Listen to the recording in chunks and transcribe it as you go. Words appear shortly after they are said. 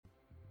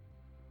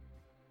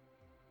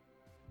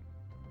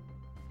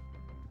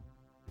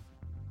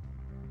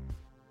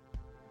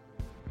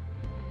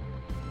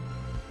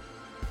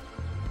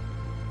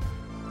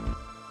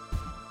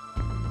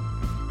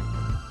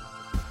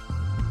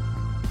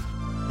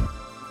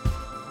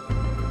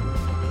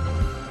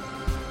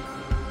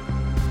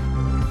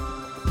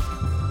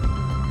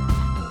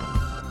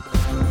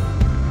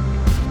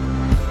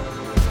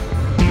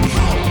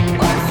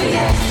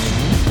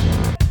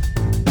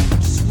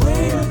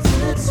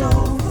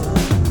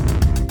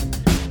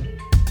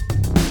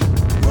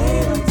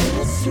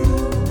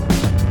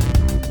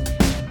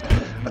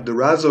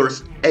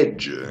razor's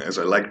edge, as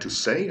I like to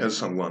say, as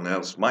someone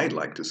else might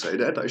like to say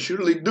that, I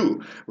surely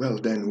do. Well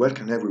then,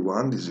 welcome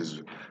everyone, this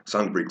is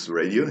Soundbricks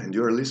Radio, and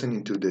you are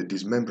listening to the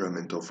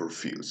Dismemberment of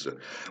orpheUs.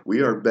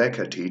 We are back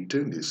at it,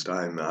 this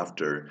time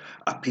after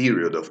a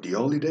period of the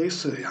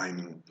holidays.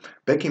 I'm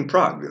back in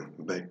Prague,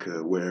 back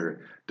where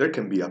there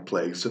can be a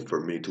place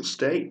for me to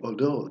stay,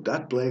 although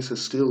that place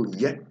is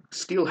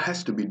still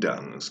has to be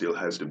done, still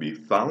has to be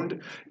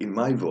found in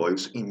my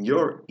voice, in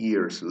your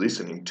ears,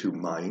 listening to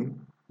my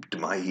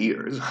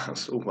ears,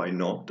 so why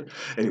not?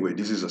 Anyway,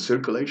 this is a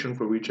circulation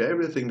for which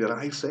everything that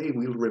I say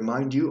will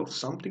remind you of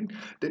something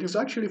that is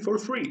actually for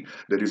free,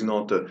 that is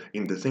not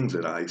in the things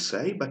that I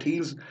say, but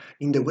is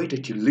in the way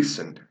that you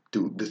listen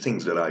to the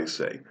things that I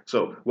say.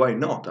 So why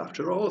not,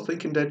 after all,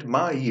 thinking that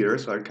my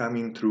ears are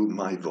coming through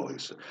my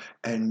voice.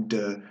 And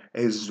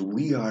as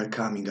we are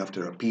coming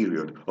after a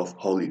period of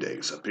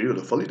holidays,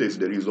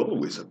 there is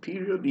always a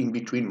period in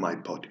between my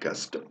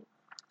podcast.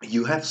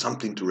 You have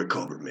something to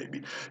recover,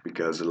 maybe,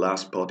 because the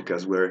last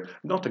podcasts were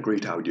not a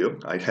great audio.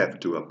 I have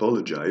to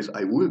apologize.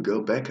 I will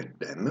go back at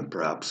them.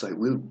 Perhaps I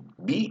will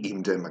be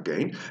in them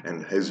again.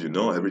 And as you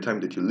know, every time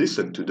that you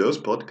listen to those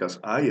podcasts,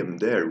 I am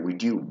there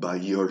with you by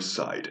your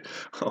side.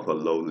 Oh, a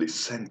lovely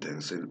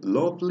sentence.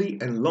 Lovely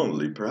and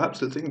lonely.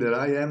 Perhaps the thing that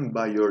I am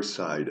by your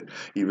side,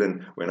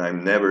 even when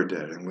I'm never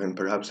there and when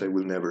perhaps I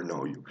will never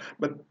know you.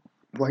 But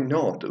why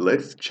not?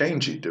 Let's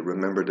change it.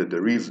 Remember that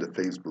there is the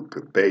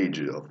Facebook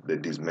page of the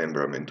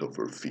Dismemberment of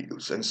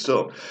orpheUs. And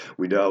so,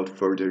 without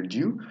further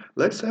ado,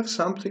 let's have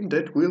something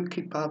that will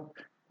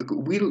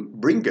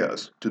bring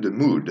us to the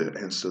mood.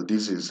 And so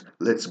this is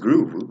Let's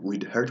Groove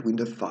with Earth, Wind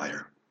and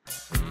Fire.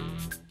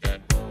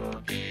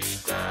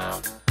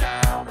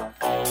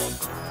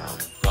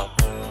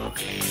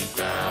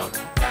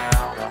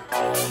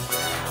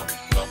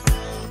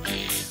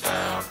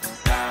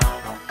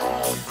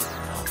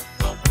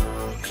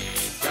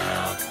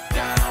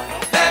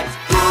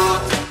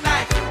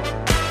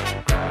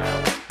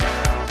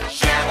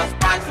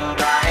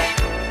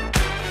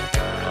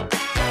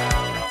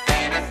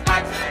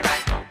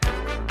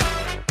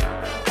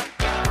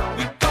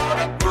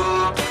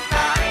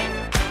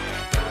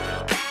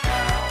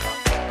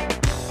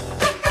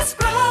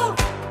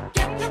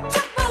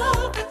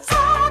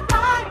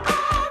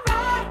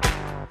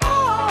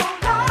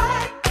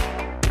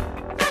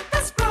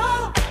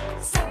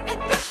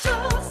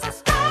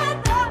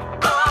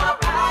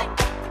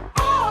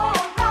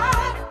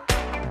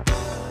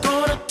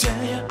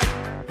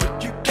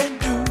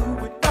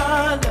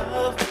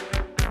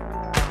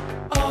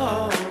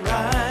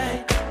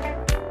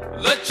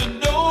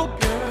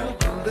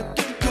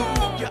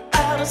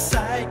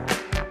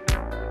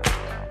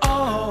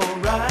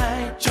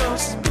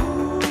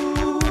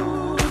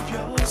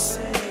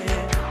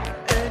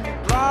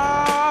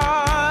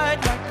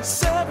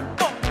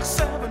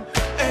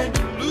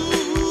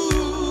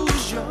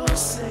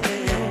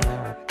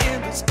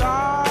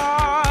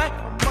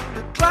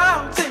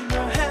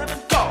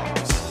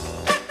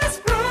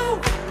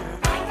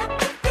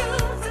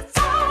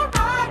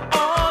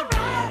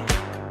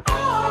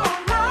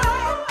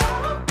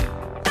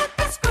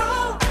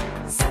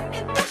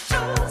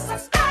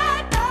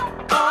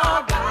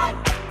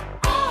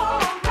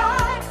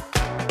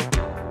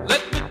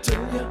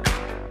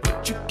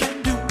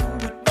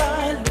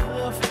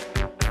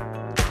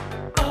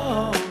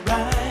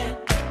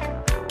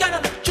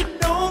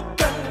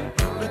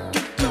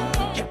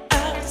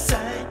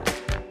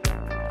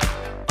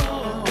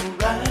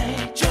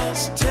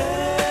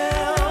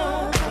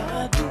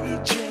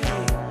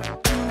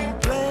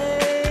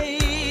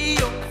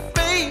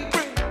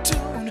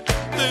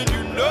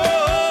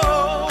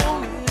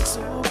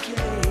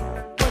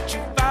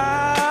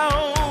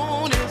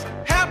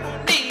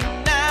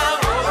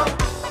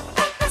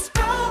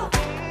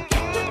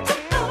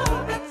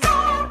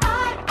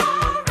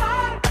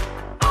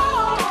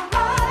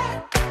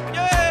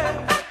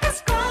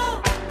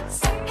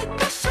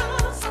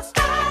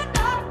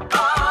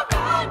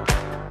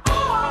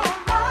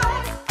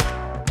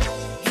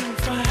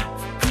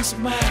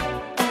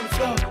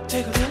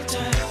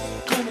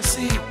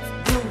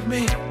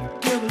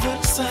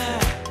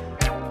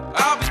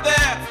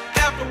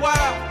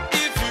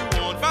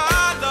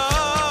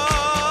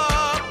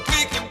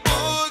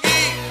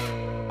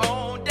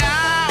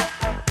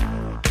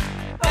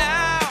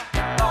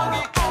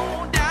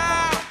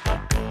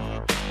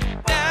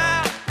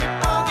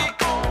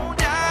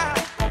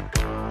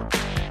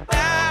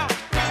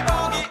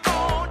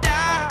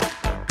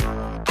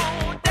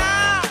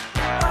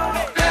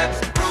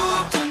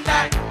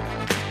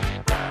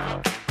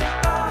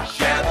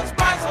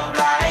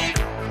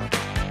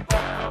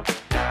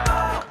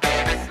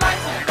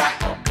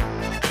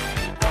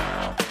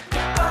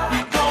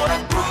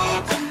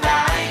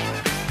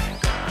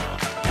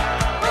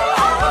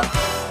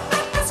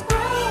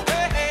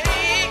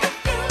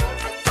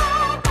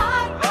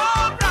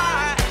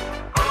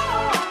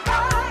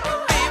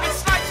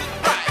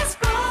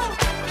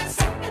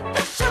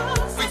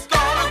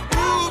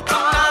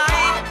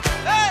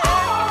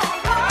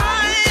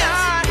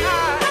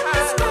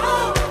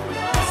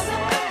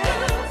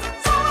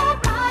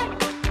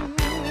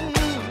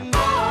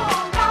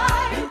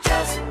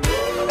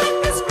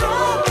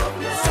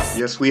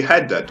 we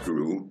had that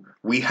groove,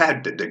 we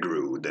had the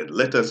groove that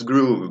Let Us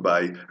Groove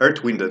by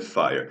Earth, Wind and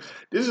Fire.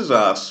 This is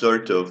a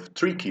sort of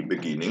tricky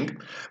beginning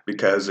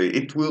because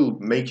it will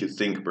make you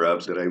think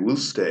perhaps that I will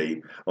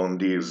stay on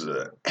this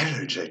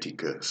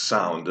energetic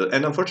sound.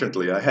 And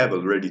unfortunately, I have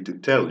already to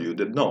tell you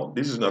that no,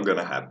 this is not going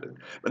to happen.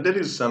 But that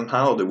is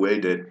somehow the way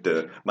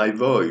that my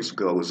voice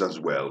goes as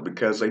well,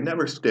 because I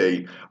never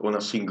stay on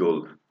a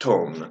single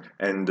tone.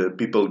 And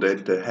people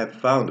that have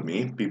found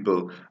me,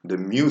 people, the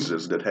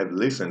muses that have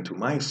listened to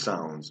my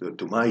sounds,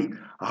 to my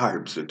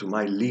harps, to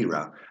my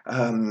lyra,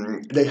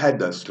 they had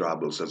those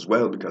troubles as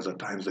well, because at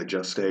times I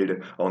just stayed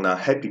on a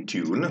happy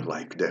tune,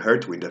 like the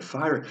Earth, Wind and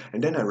Fire,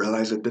 and then I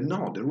realized that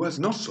no, there was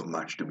not so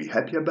much to be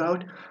happy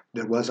about.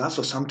 There was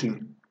also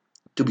something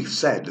to be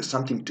said,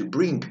 something to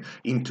bring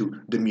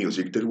into the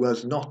music that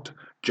was not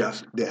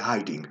just the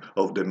hiding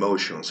of the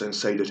emotions and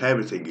say that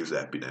everything is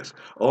happiness.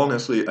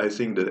 Honestly, I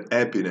think that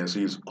happiness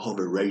is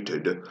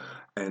overrated.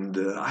 And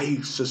I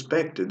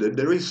suspect that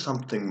there is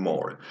something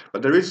more,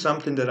 but there is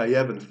something that I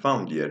haven't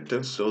found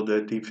yet. So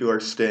that if you are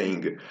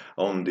staying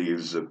on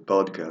this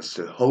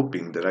podcast,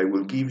 hoping that I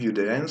will give you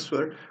the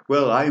answer,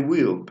 well, I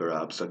will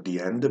perhaps at the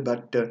end.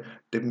 But the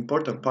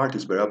important part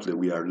is perhaps that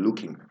we are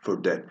looking for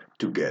that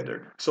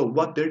together. So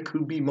what there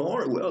could be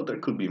more? Well, there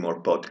could be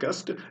more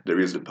podcast. There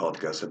is the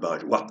podcast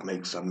about what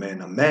makes a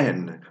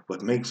man,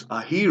 what makes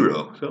a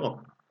hero.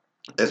 So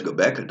let's go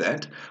back at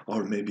that,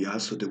 or maybe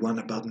also the one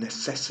about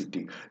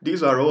necessity.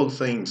 These are all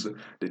things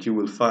that you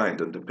will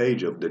find on the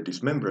page of the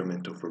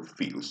dismemberment of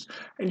orpheUs,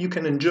 and you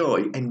can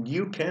enjoy, and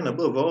you can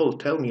above all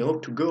tell me how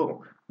to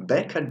go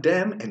back at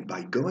them, and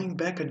by going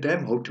back at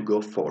them, how to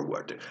go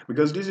forward.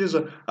 Because this is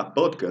a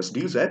podcast,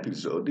 this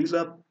episode is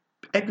a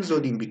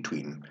episode in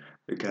between,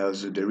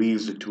 because there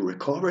is to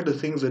recover the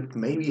things that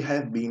maybe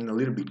have been a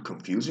little bit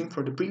confusing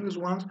for the previous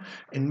ones,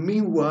 and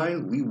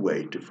meanwhile we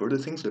wait for the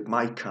things that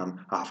might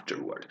come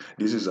afterward.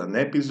 This is an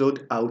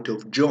episode out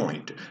of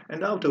joint,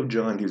 and out of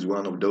joint is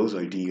one of those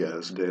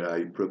ideas that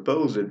I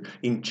proposed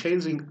in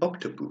Chasing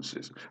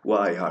Octopuses.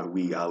 Why are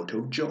we out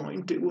of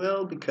joint?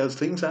 Well, because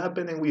things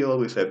happen and we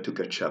always have to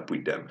catch up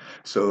with them.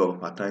 So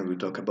at times we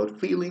talk about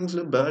feelings,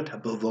 but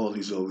above all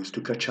is always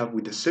to catch up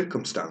with the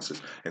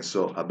circumstances. And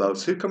so about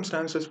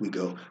circumstances we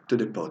go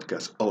to the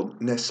podcast on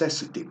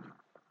necessity.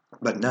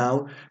 But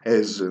now,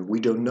 as we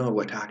don't know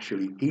what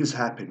actually is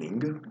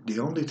happening, the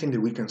only thing that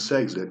we can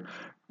say is that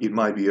it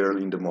might be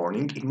early in the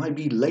morning, it might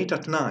be late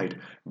at night,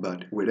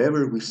 but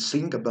whenever we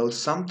sing about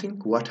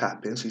something, what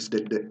happens is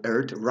that the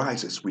earth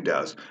rises with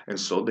us, and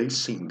so they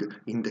sing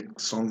in the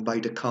song by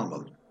the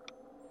camel.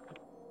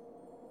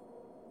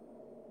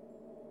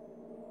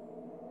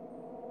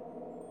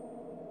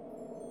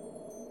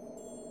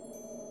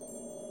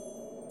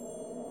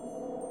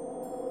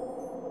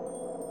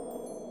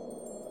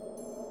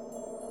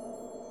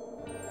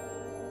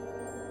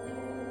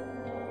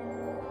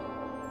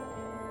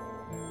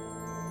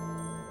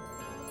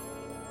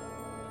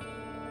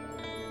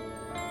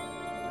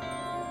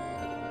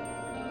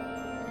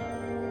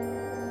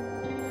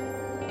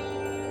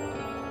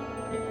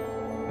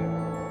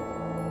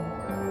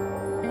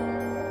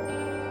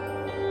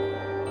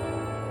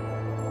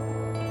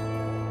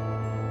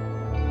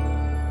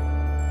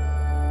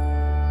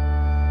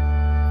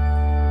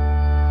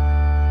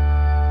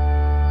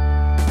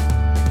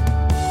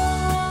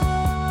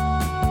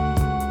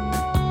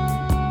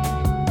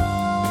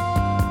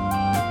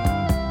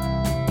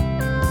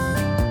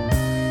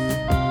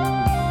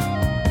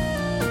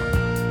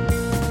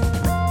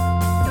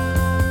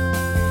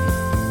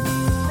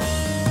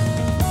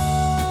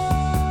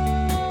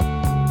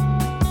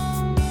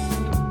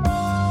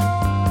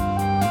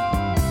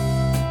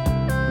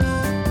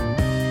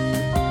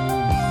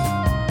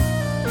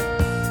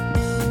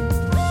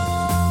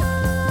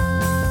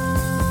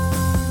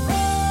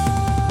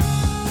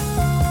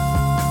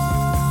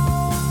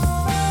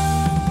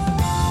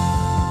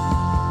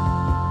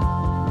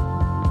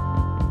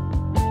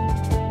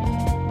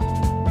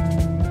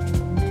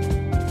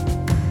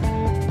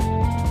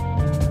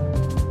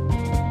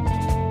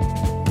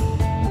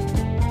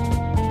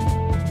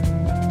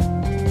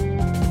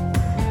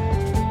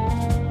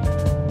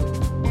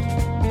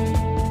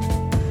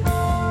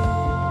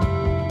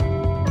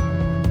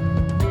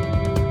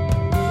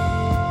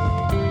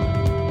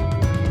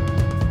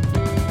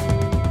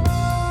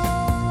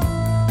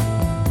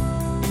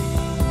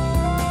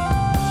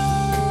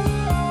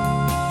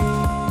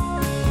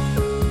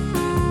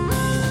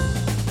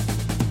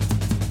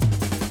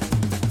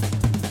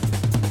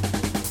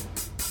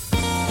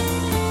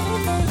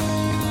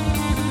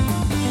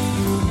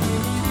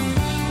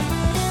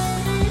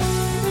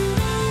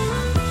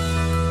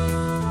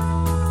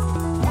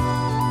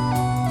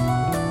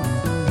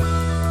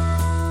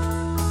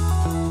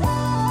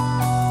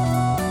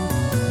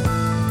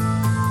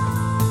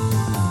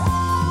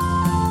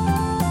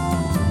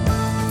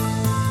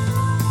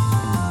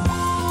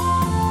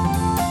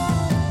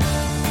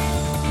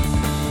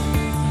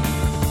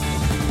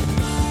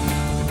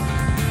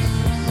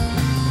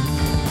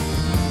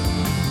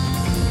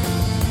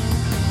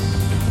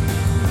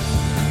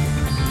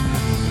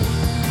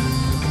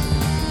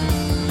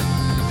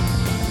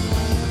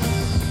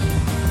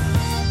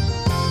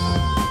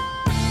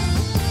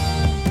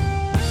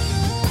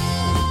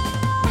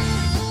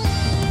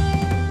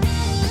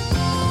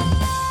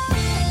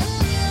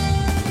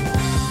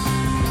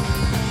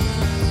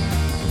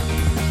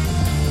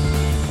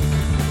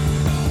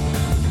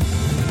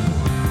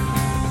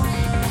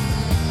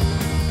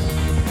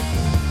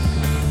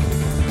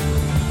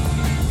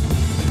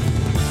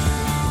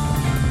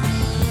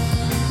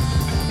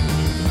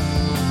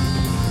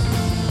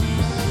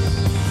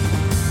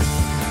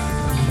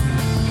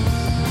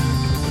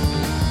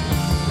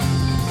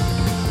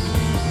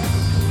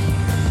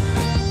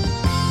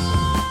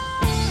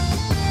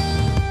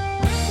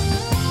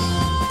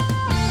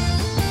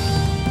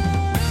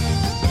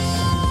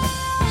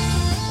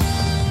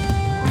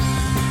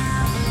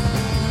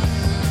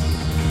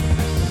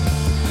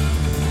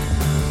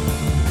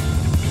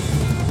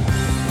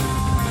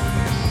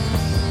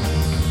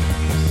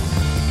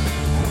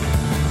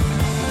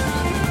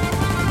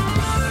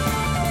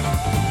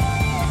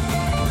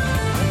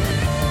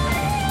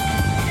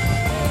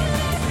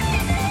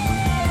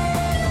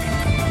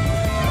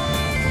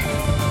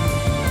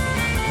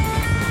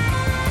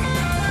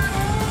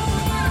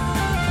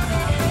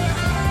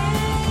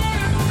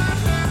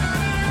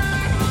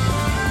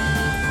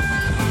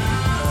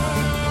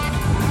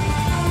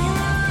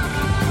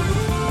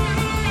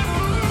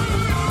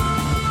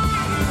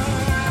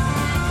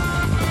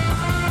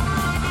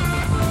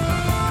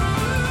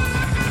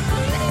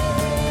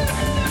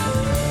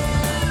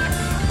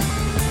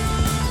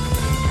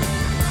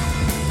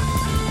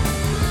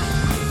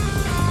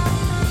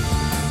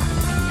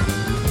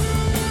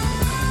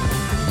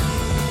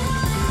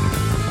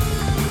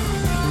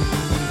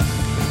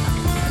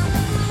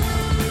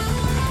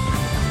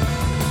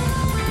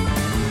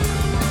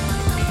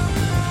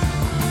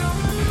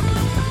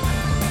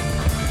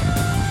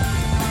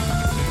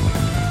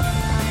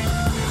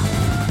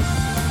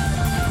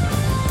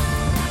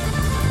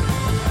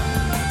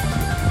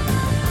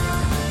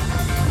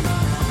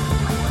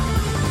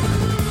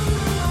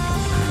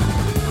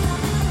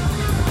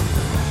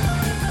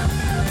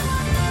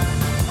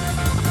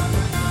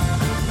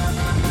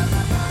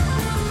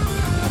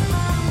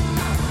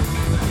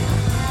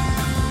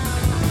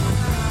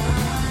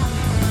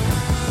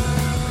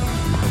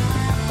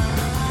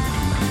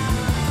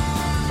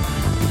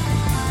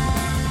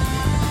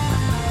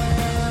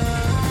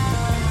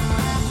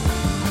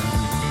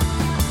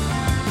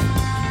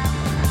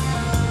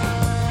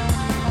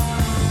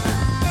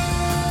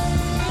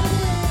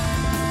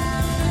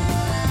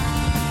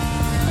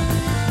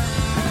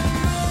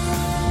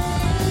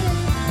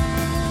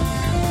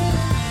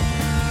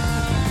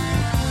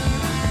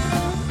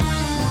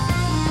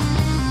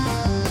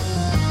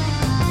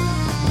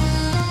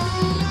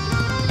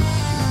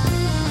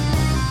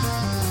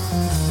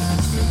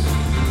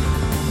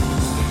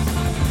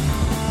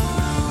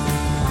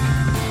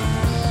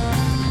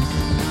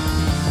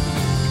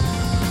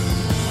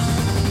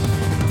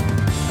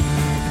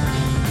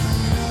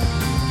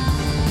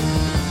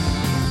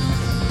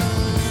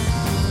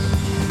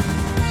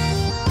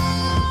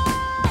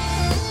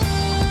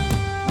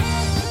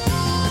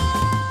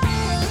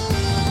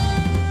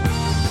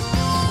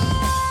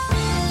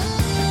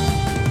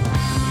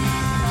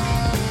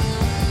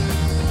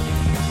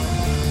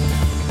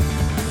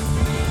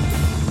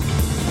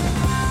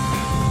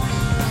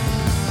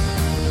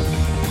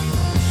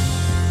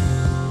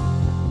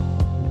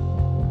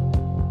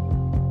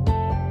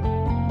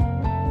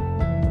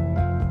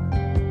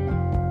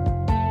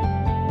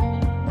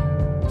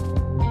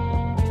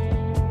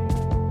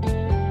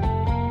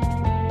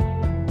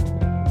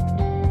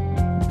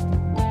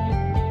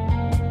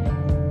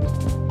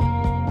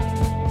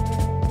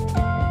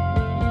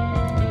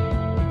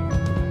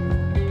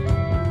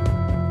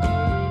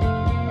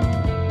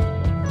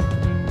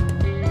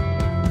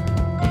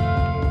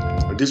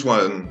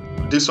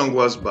 This song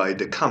was by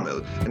The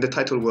Camel, and the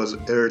title was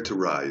Earth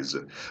Rise.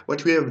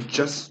 What we have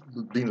just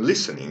been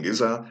listening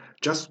is a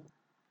just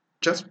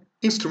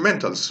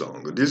instrumental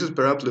song. This is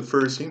perhaps the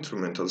first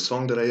instrumental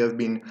song that I have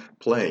been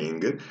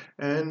playing,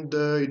 and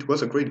it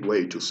was a great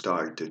way to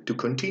start to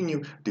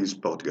continue this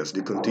podcast,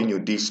 to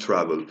continue this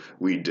travel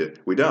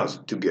with us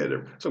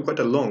together. So quite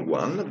a long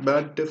one,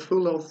 but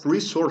full of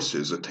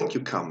resources. Thank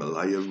you, Camel.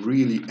 I have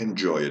really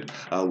enjoyed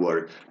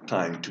our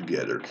time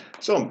together.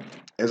 So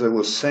as I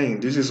was saying,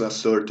 this is a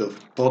sort of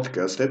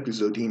podcast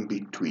episode in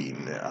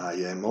between. I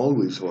am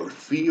always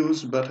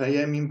orpheUs, but I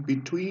am in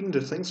between the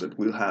things that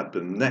will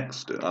happen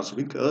next, as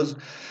because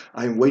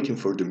I'm waiting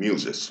for the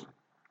muses.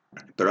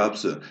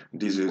 Perhaps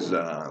this is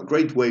a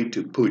great way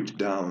to put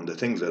down the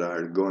things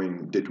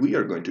that we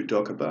are going to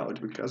talk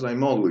about, because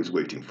I'm always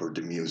waiting for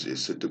the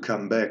muses to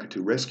come back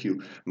to rescue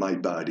my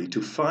body,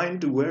 to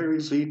find where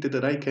is it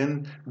that I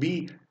can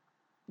be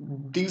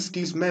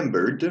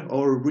dismembered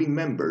or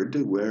remembered,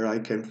 where I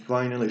can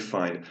finally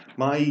find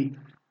my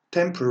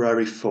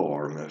temporary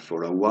form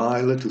for a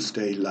while to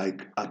stay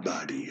like a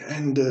body.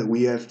 And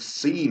we have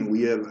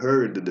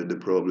heard that the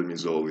problem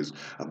is always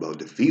about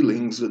the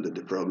feelings, that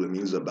the problem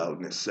is about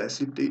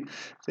necessity.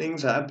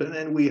 Things happen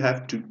and we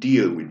have to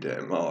deal with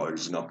them. Oh,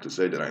 it's not to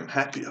say that I'm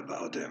happy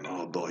about them.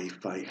 Oh boy,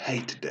 if I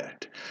hate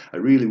that. I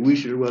really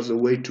wish there was a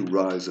way to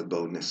rise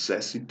above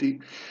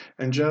necessity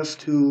and just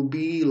to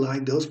be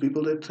like those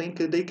people that think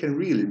that they can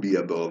really be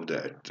above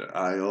that.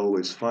 I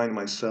always find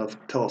myself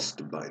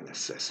tossed by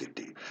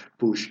necessity,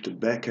 pushed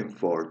back and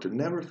forth, and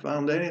never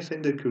found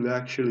anything that could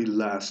actually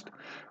last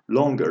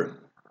longer.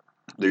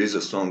 There is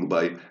a song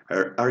by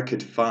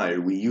Arcade Fire,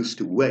 We Used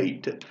to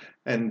Wait,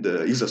 and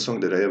is a song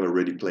that I have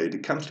already played.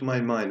 It comes to my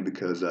mind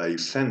because I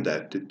sent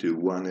that to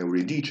one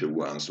Eurydice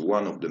once,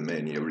 one of the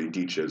many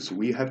Eurydices.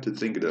 We have to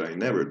think that I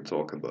never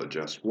talk about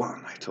just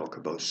one. I talk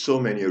about so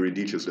many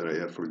Eurydices that I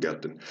have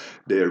forgotten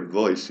their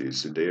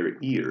voices, their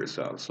ears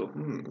also.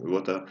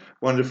 What a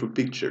wonderful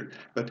picture.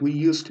 But we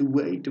used to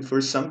wait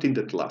for something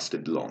that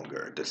lasted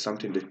longer, that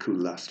something that could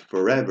last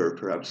forever,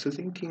 perhaps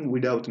thinking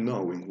without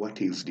knowing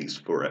what is this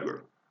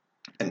forever.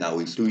 And now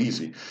it's too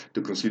easy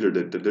to consider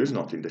that there's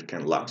nothing that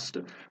can last.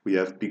 We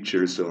have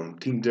pictures on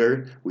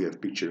Tinder, we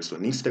have pictures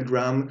on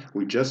Instagram,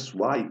 we just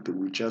swipe,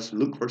 we just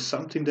look for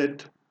something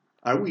that,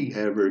 are we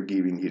ever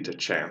giving it a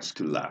chance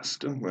to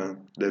last? Well,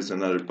 that's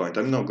another point.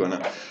 I'm not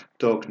gonna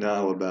talk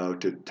now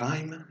about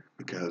time,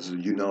 because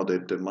you know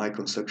that my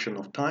conception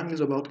of time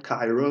is about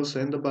kairos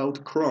and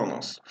about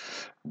chronos.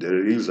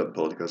 There is a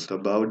podcast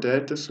about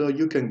that, so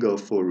you can go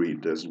for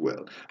it as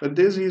well. But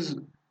this is,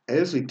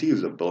 as it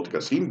is a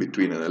podcast in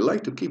between, and I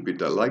like to keep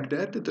it like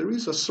that, there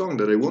is a song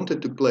that I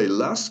wanted to play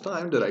last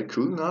time that I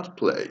could not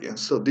play. And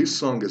so this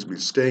song has been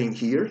staying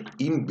here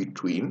in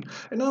between,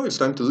 and now it's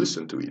time to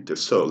listen to it.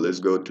 So let's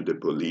go to the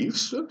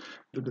Police, to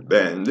the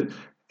band,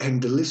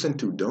 and listen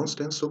to Don't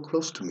Stand So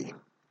Close to Me.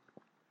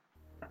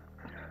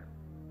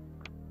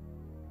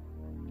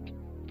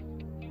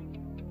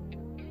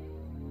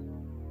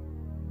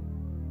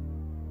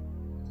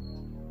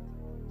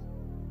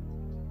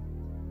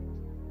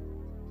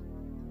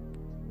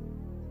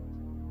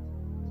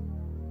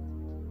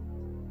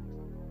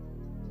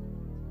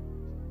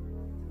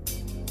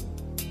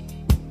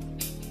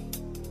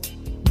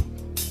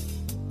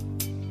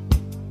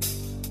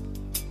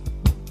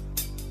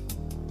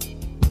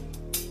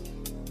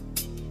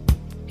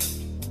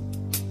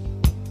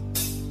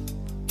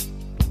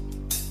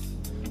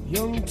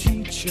 Young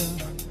teacher,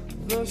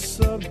 the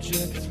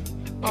subject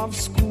of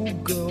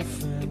schoolgirl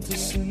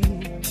fantasy.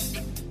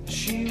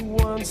 She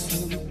wants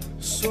him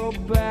so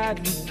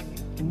badly,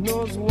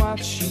 knows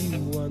what she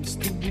wants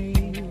to be.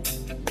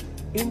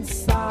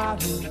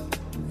 Inside her,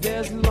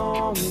 there's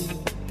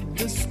longing.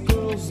 This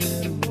girl's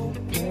an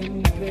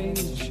open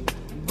page,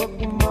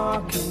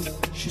 bookmarking.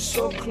 She's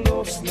so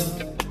close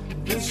now.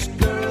 This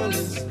girl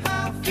is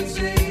half his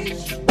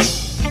age.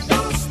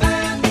 Don't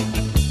stand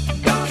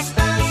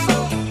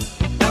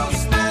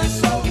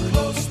so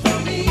close to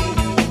me.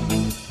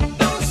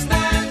 Don't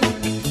stand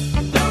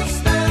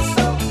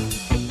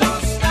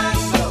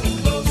so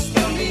close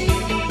to me.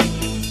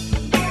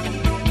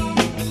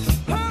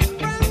 Her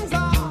friends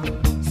are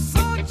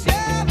so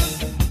jealous.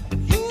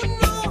 You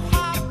know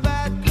how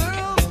bad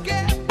girls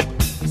get.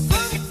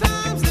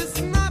 Sometimes it's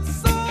not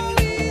so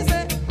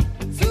easy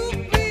to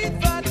be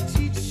the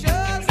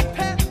teacher's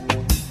pet.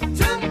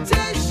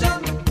 Temptation,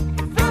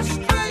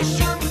 frustration.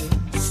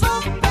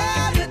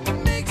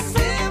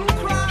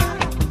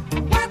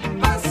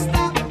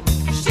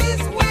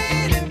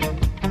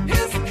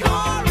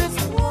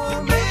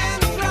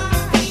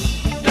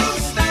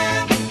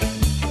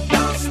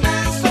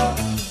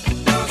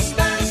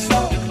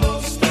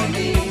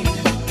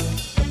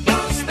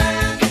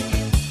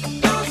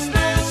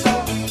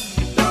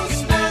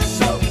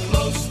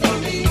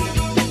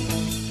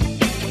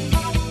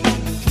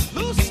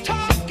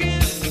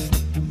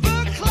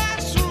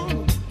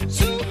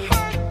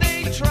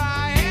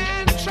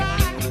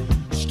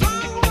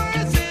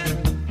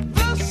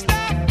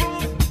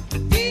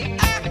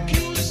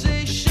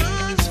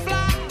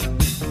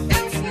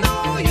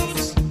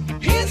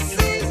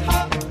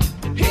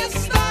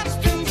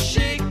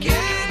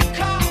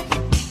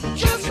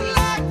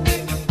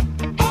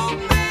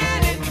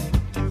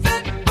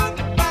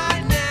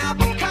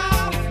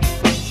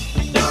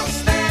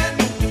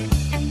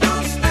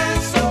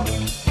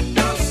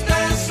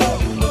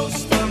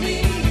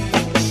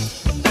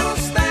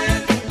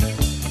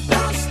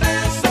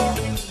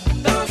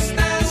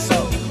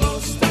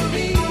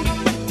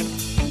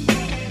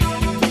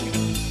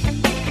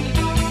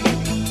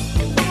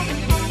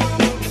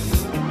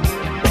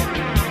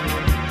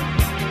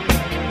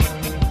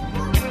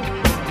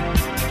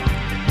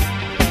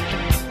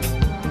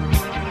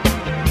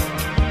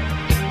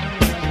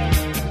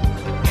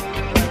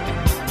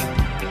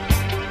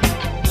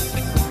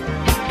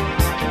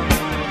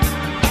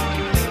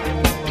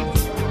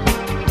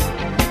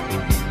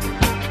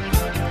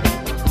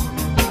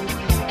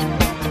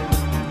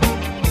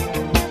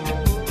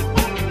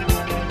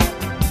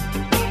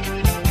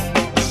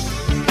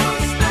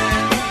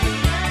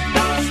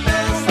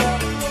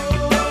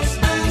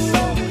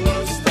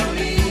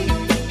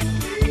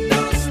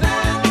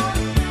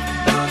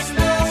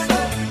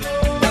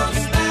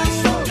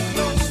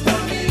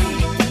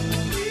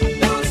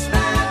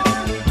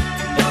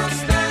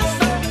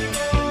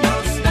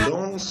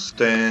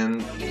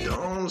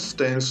 Don't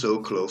stand so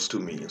close to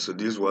me. So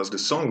this was the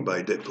song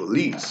by The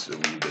Police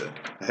with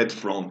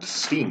headfront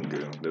Sting.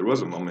 There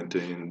was a moment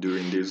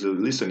during this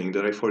listening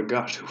that I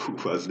forgot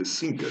who was the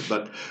singer,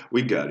 but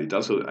we got it.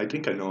 Also, I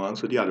think I know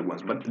also the other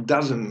ones, but it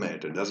doesn't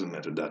matter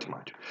that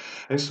much.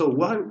 And so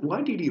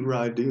why did he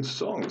write this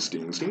song,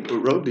 Sting? Sting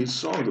wrote this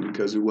song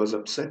because he was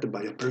upset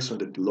by a person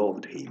that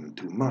loved him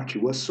too much. He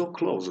was so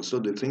close. So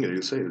the thing that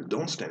you say,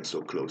 don't stand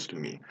so close to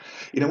me.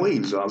 In a way,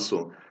 it's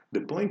also the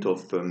point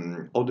of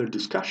other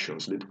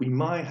discussions that we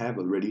might have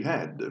already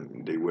had.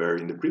 They were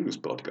in the previous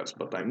podcast,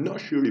 but I'm not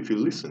sure if you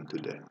listened to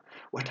them.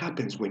 What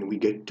happens when we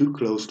get too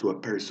close to a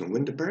person?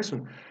 When the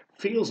person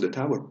feels that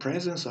our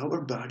presence,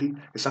 our body,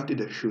 is something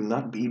that should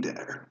not be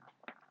there.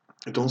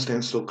 Don't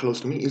stand so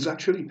close to me is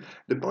actually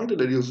the point that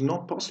it is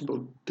not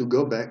possible to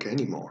go back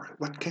anymore.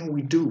 What can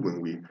we do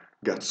when we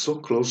got so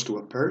close to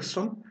a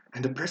person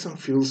and the person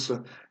feels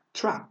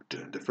trapped?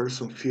 The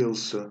person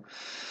feels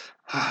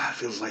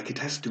like it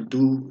has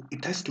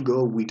to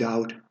go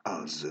without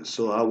us.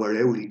 So our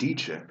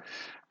Euridice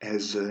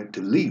has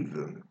to leave,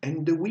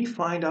 and we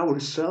find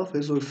ourselves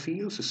as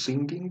orpheUs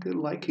singing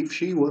like if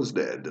she was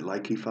dead,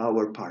 like if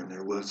our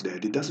partner was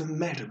dead. It doesn't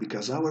matter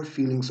because our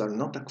feelings are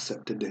not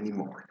accepted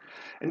anymore.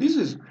 And this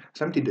is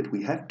something that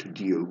we have to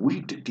deal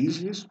with.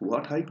 This is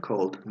what I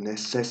called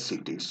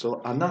necessity.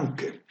 So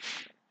ananke.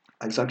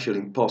 It's actually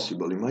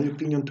impossible, in my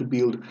opinion, to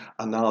build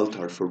an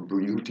altar for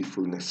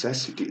beautiful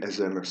necessity, as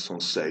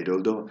Emerson said.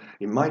 Although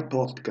in my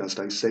podcast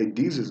I say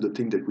this is the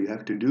thing that we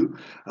have to do,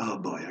 oh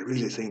boy, I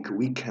really think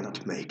we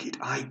cannot make it.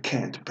 I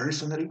can't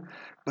personally.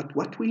 But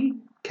what we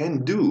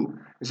can do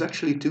is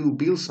actually to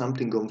build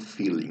something on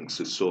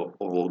feelings. So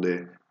all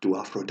the to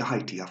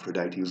Aphrodite.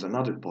 Aphrodite is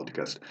another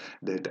podcast,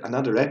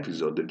 another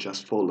episode that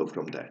just followed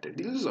from that.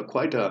 This is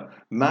quite a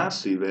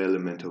massive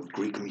element of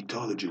Greek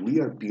mythology.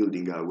 We are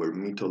building our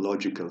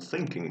mythological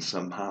thinking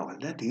somehow,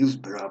 and that is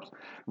perhaps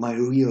my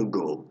real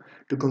goal.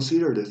 To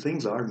consider that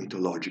things are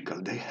mythological.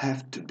 They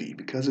have to be,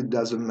 because it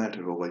doesn't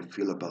matter how I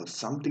feel about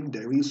something,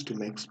 there is to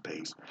make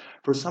space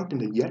for something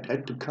that yet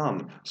had to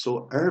come.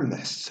 So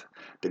Hermes,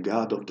 the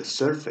god of the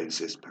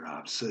surfaces,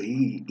 perhaps,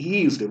 he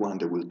is the one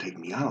that will take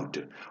me out.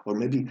 Or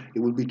maybe it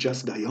will be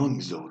just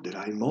Dionysos, that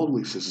I'm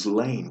always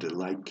slain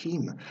like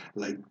him,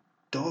 like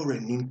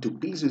torn into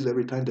pieces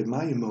every time that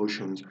my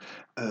emotions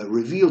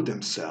reveal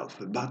themselves.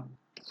 But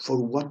for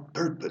what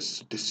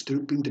purpose?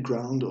 Disturbing the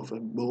ground of a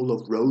bowl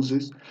of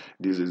roses?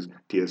 This is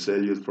T.S.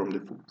 Eliot from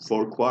the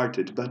Fourth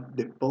Quartet, but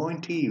the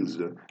point is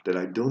that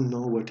I don't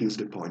know what is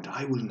the point.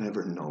 I will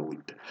never know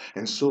it.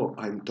 And so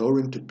I'm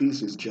torn to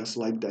pieces just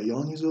like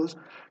Dionysos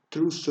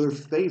through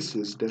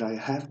surfaces that I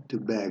have to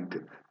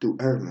beg to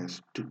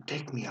Hermes to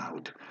take me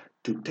out,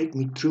 to take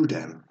me through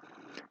them.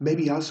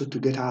 Maybe also to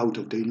get out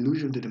of the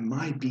illusion that there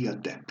might be a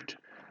depth.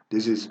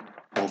 This is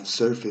of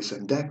surface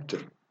and depth.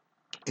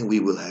 And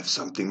we will have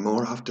something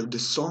more after the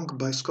song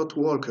by Scott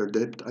Walker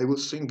that I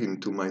was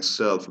singing to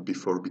myself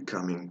before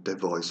becoming the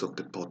voice of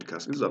the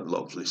podcast. It's a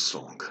lovely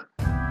song.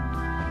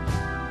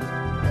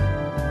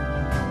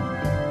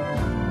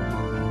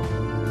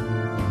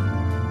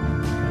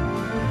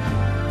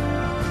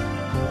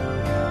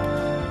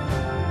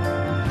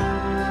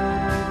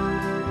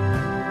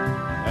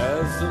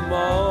 As the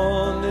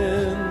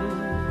morning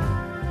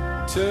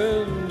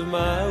turned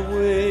my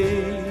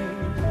way,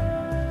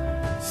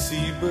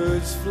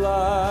 seabirds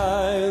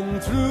flying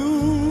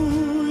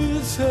through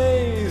his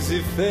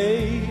hazy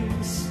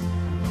face,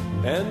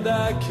 and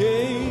I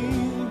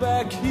came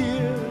back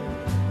here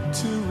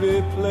to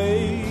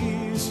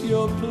replace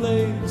your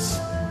place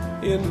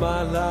in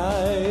my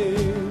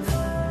life.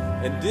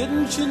 And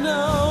didn't you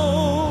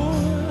know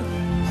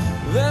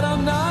that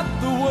I'm not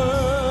the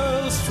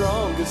world's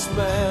strongest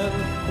man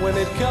when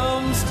it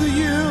comes to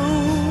you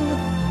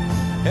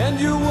and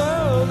your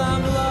world?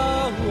 I'm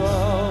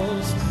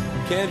lost.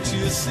 Can't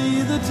you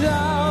see the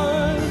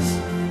towers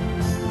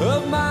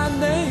of my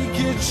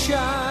naked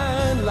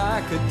shine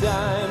like a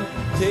dime?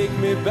 Take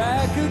me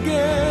back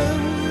again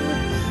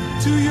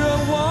to your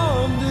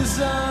warm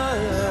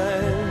design.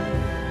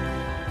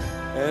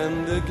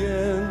 And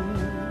again,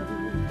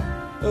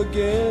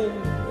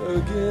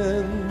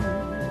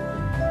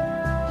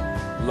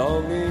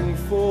 longing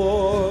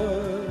for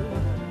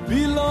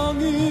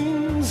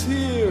belongings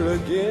here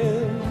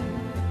again.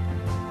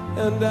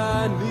 And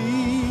I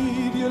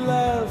need your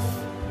laugh.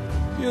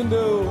 You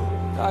know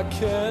I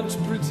can't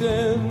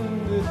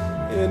pretend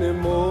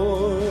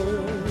anymore.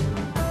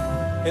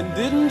 And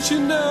didn't you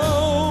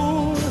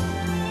know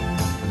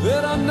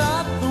that I'm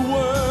not the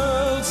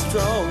world's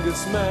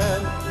strongest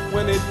man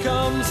when it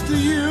comes to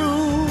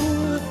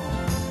you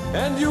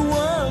and your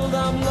world?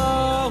 I'm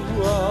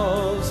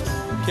lost.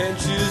 Can't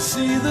you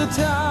see the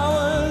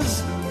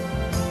towers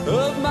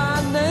of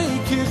my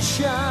naked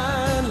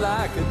shine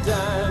like a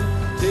dime?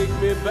 Take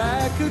me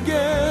back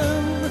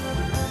again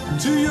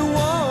to your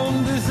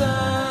warm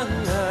design.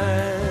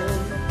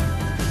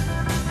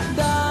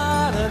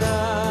 Da da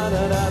da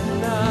da da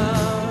da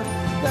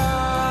da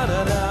da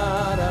da da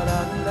da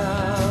da da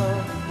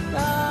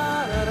da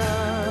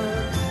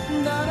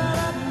da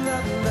da da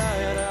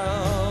da da.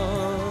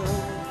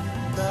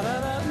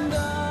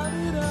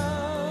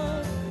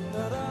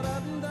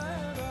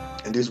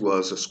 And this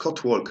was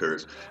Scott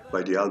Walker's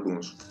by the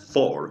album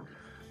 4,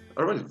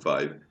 or was it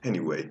 5?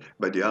 Anyway,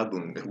 by the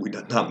album with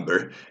a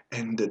number,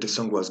 and the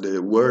song was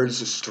The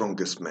World's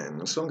Strongest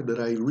Man, a song that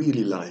I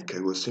really like. I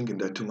was singing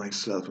that to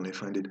myself, and I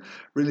find it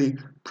really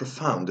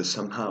profound,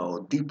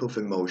 somehow, deep of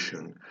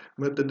emotion.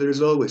 But there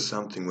is always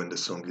something when the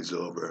song is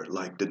over,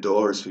 like the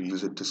Doors who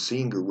use it to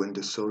sing when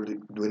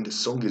when the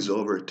song is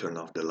over, turn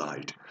off the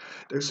light.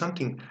 There's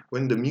something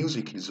when the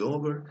music is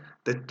over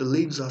that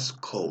leaves us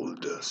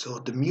cold. So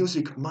the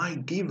music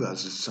might give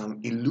us some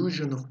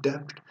illusion of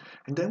depth,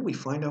 and then we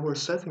find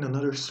ourselves in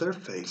another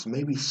surface,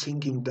 maybe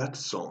singing that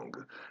song,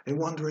 and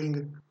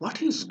wondering,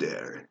 what is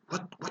there?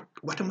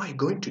 What am I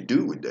going to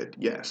do with that?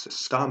 Yes,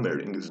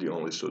 stammering is the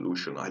only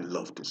solution. I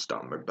love to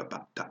stammer.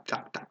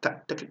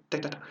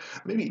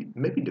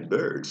 Maybe the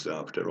birds,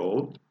 after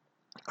all,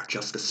 are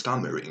just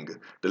stammering.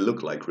 They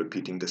look like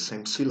repeating the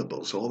same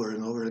syllables over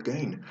and over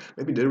again.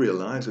 Maybe they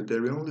realize that the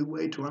only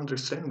way to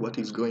understand what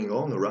is going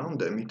on around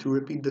them is to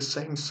repeat the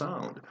same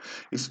sound,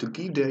 is to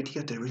give the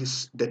idea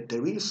that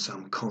there is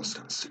some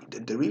constancy,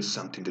 that there is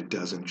something that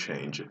doesn't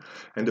change.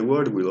 And the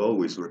world will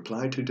always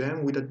reply to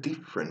them with a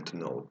different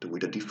note,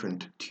 with a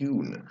different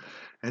tune.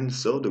 And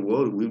so the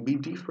world will be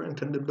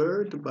different, and the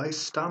bird, by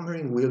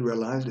stammering, will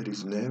realize that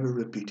it's never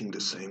repeating the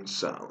same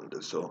sound.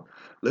 So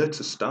let's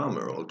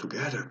stammer all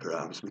together,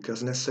 perhaps,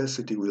 because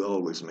necessity will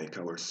always make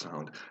our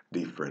sound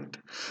different.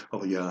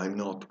 Oh yeah, I'm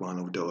not one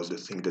of those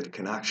that think that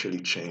can actually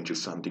change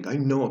something. I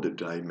know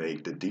that I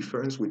make the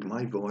difference with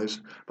my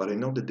voice, but I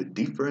know that the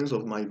difference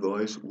of my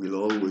voice will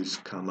always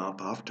come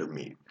up after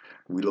me.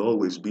 Will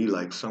always be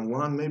like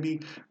someone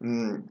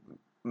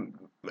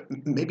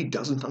maybe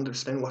doesn't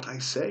understand what I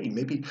say.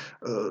 Maybe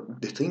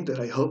the thing that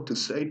I hope to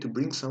say to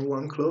bring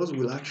someone close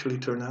will actually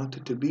turn out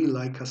to be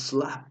like a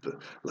slap,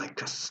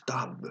 like a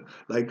stab,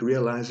 like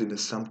realizing that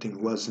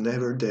something was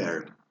never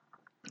there.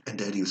 And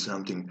that is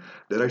something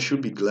that I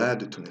should be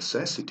glad to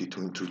necessity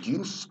to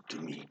introduce to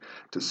me,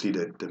 to see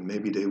that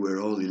maybe they were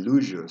all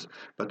illusions.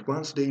 But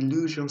once the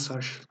illusions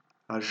are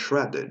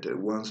shredded,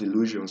 once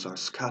illusions are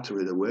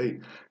scattered away,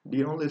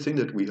 the only thing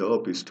that we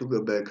hope is to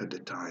go back at the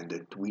time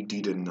that we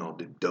didn't know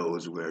that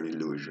those were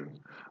illusions.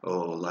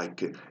 Oh,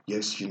 like,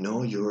 yes, you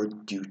know your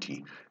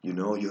duty, you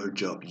know your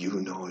job, you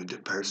know the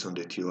person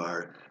that you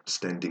are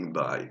standing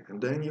by.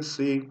 And then you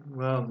see,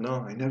 well,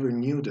 no, I never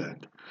knew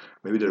that.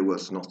 Maybe there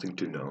was nothing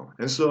to know.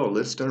 And so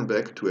let's turn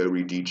back to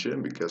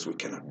Eurydice, because we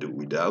cannot do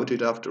without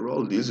it. After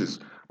all, this is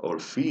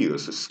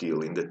orpheUs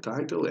still in the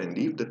title, and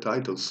if the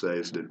title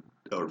says that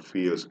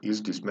orpheUs is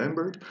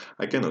dismembered,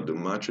 I cannot do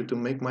much to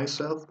make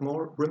myself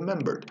more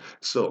remembered.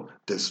 So,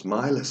 The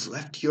Smile Has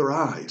Left Your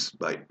Eyes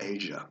by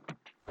Asia.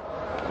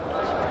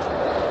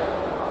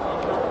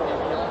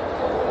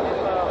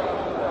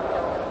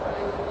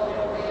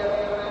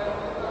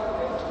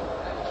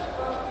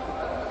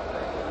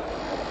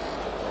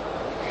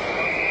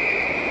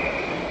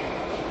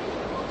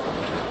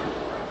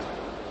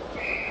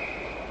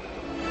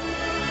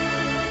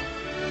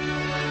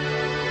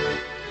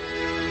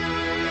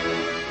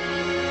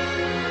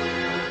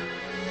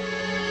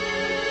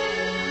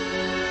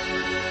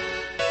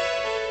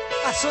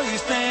 I saw you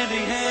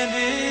standing hand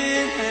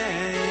in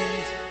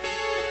hand,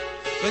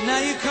 but now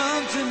you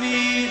come to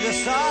me, the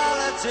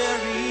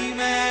solitary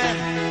man.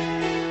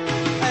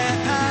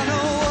 And I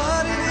know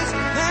what it is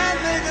that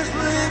makes us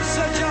live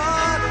such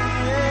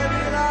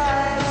ordinary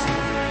lives.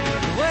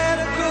 Where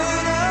to go,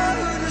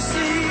 who to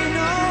see,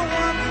 no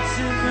one can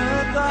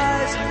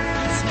sympathize.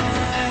 The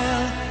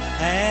smile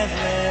has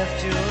left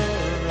your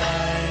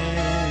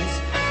eyes.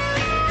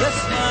 The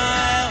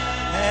smile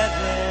has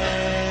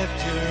left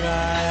your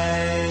eyes.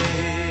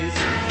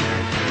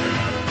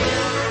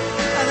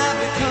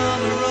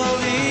 Become a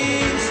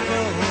rolling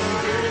stone.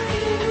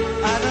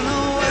 I don't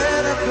know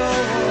where to go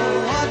or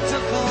what to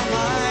call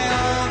my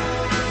own,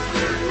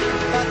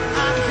 but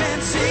I can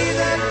see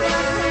that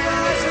bright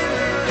horizon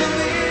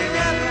coming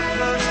ever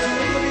close to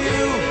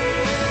you.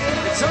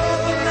 It's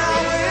over now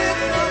with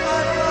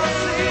my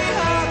thoughts. See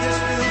how this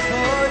feels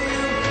for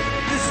you.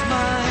 The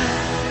smile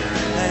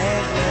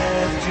has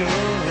left your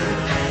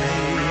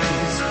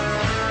eyes.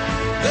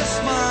 The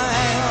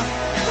smile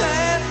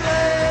has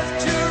left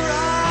your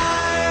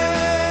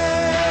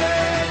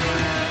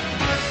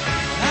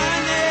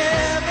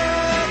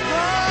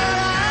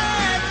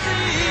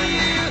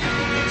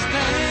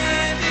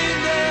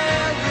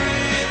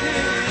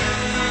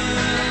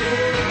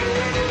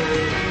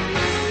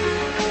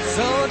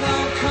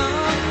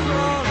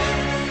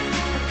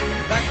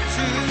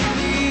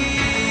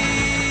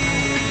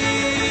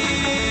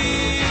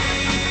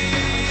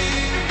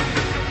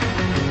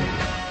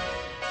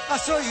I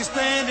saw you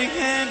standing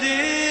hand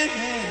in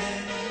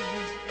hand,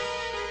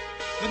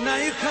 but now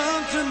you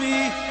come to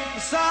me, a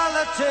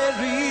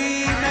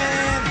solitary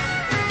man.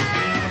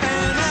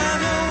 And I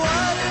know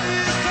what it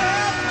is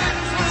that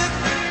makes us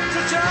live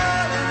such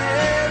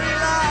ordinary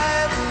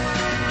lives.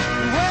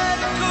 Where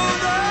to go,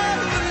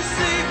 who to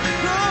see,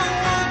 no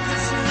one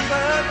can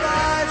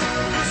sympathize.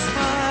 The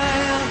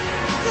smile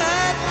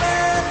that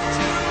left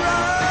your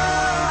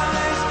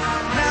eyes.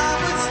 Now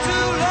it's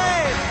too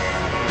late.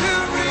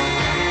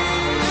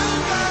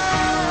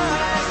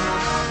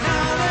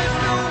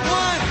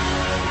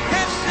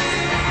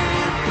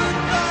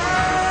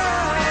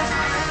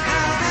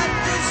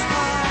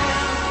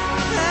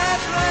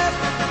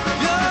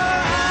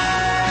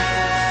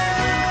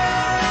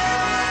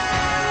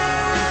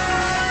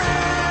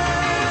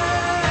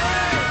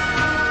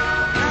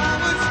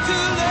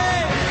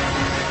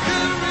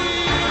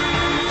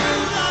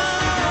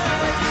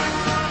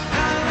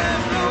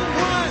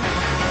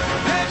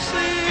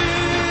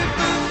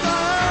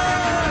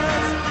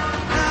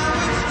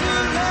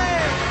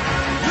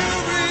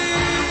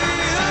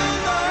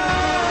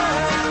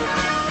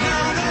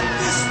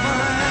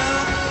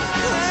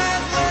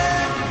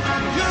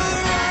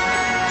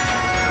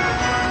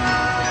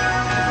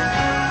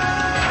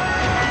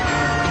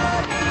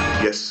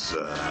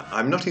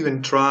 I'm not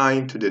even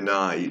trying to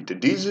deny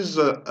it. This is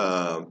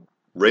a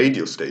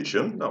radio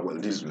station. Oh, well,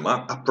 this is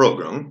a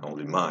program,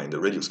 only mine. The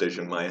radio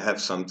station might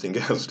have something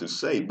else to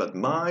say, but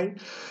my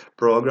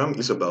program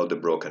is about the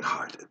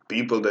broken-hearted,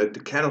 people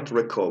that cannot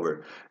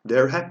recover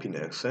their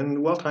happiness.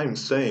 And what I'm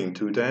saying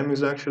to them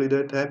is actually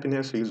that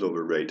happiness is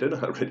overrated.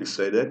 I already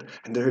said that,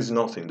 and there is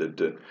nothing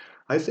that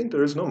I think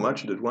there is not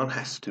much that one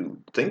has to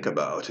think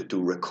about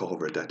to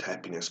recover that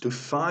happiness, to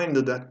find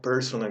that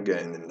person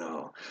again.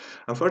 No.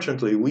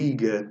 Unfortunately, we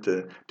get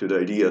to the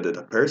idea that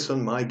a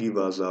person might give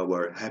us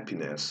our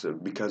happiness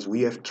because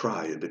we have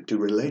tried to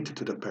relate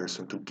to the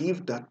person, to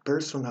give that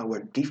person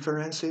our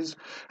differences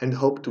and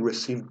hope to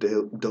receive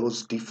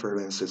those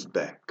differences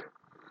back.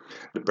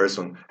 The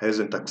person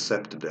hasn't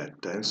accepted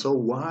that. And so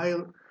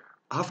while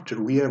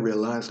after we have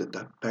realized that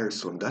that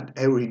person, that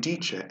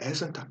Eurydice,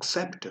 hasn't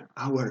accepted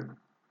our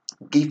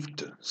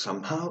gift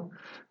somehow,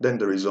 then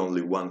there is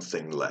only one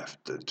thing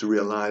left, to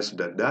realize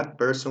that that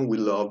person we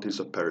loved is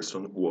a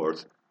person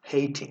worth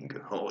hating.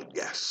 Oh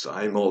yes,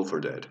 I'm all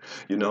for that.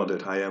 You know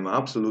that I am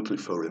absolutely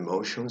for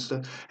emotions,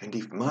 and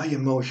if my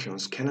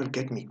emotions cannot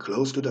get me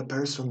close to the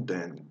person,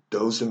 then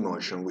those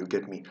emotions will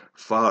get me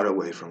far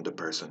away from the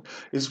person.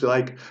 It's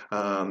like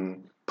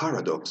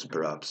paradox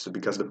perhaps,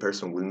 because the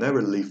person will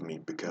never leave me,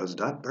 because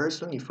that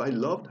person, if I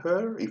loved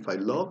her, if I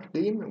loved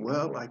him,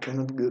 well, I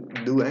cannot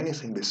do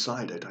anything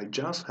beside it. I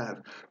just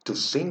have to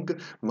sing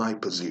my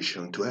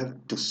position,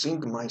 to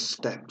sing my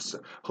steps,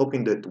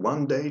 hoping that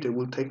one day they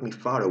will take me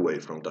far away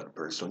from that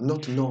person,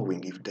 not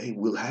knowing if they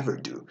will ever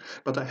do.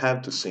 But I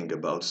have to sing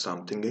about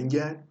something, and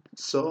yet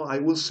so I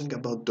will sing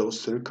about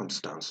those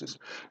circumstances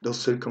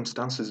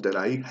that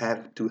I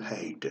have to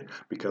hate,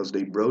 because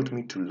they brought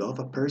me to love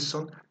a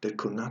person that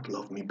could not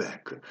love me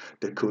back,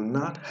 that could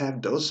not have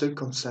those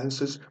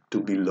circumstances to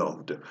be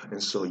loved.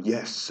 And so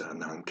yes,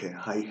 Nanke,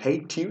 I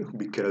hate you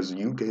because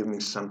you gave me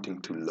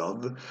something to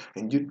love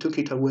and you took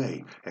it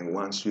away. And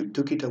once you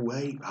took it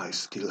away, I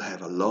still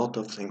have a lot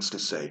of things to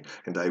say,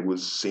 and I will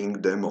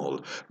sing them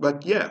all.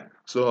 But yeah,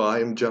 so I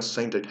am just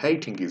saying that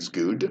hating is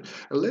good.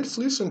 Let's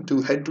listen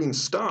to Edwin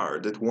Starr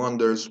that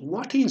wonders,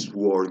 what is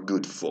war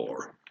good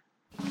for?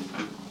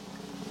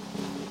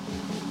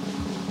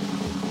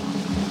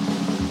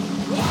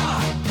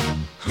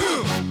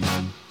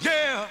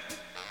 Yeah.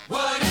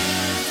 What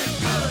is it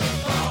good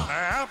for?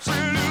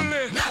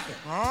 Absolutely nothing.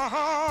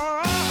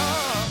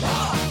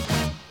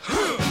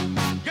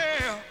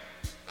 Yeah.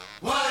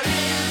 What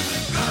is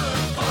it good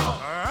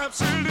for?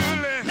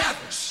 Absolutely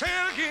nothing. Say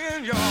it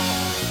again, y'all.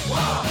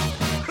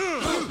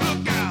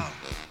 Look out.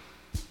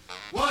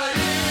 What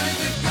is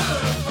it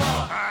good for?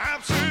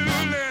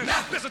 Absolutely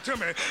nothing. Listen to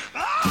me. I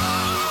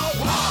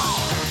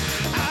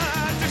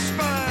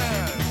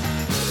despise.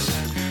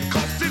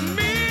 'Cause it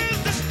means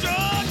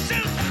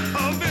destruction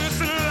of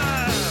innocent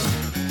lives.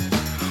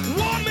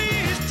 War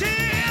means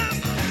tears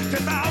to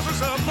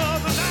thousands of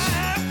mothers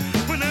die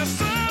when their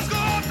sons go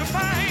off to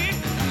fight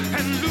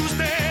and lose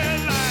their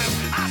lives.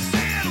 I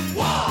said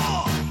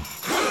war.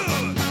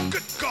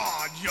 Good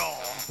God,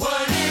 y'all.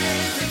 What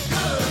is it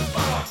good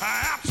for?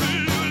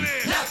 Absolutely.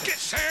 Get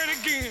said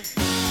again.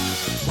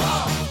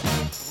 War.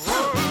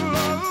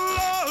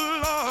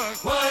 Lord.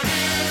 What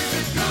is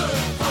it good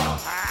for?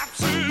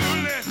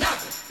 Absolutely.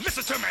 Nothing.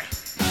 Listen to me.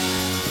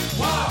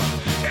 War.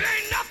 It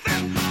ain't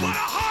nothing but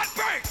a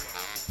heartbreak.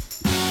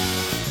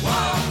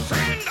 War.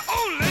 Friend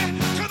only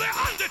to the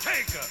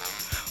undertaker.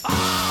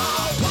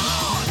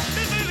 War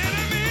is an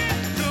enemy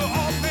to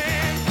all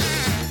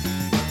mankind.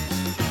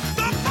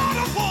 The thought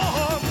of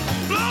war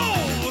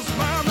blows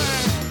my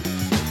mind.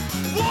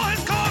 War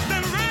has caused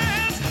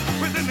unrest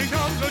within the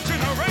younger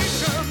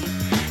generation.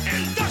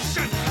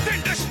 Induction, then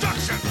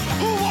destruction.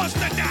 Who wants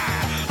to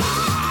die?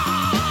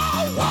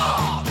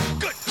 War.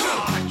 Good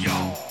God,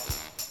 y'all.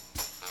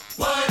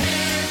 What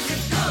is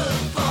it good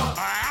for?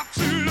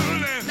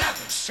 Absolutely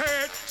nothing.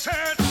 Said.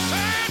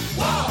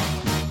 War.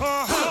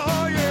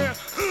 Yeah.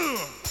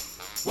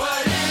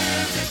 What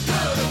is it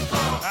good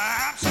for?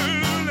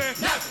 Absolutely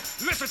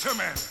nothing. Listen to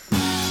me.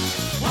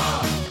 War.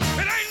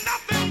 It ain't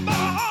nothing but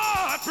a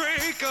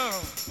heartbreaker.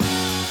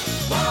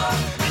 War.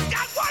 I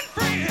got one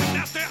friend,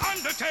 that's the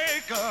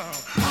undertaker.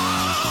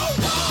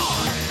 War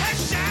has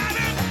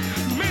shattered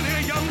many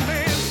young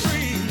men's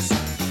dreams,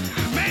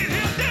 made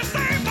him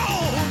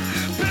disabled,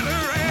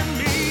 bitter and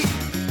mean.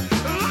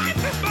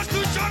 Life is much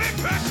too short and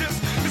precious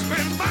to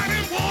spend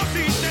fighting wars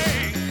each day.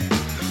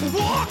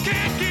 War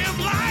can't give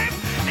life,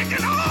 it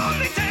can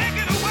only take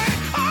it away.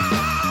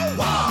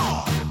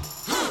 War.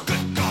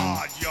 Good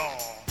God,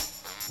 y'all.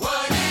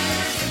 What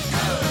is it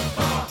good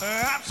for?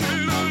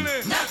 Absolutely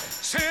nothing.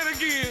 Say it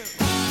again.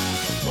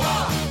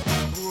 War.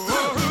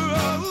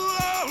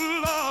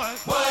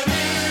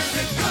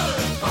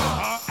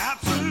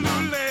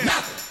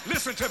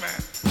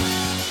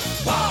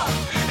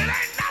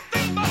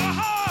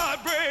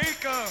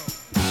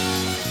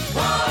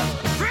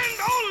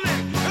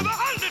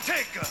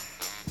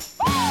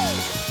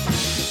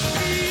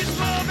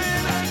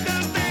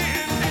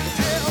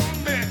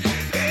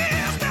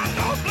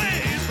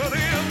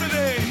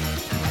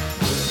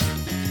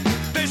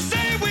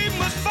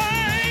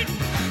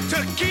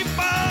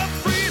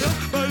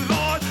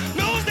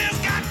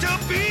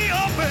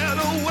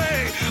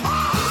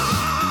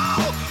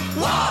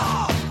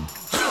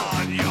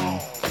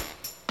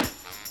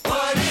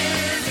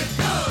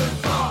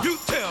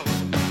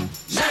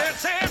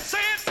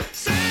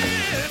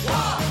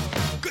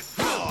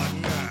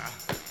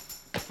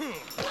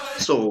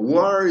 So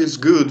war is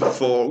good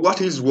for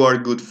what is war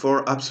good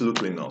for?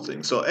 Absolutely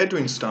nothing. So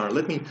Edwin Starr,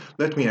 let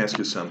me ask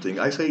you something.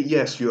 I say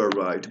yes, you are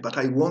right, but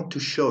I want to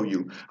show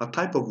you a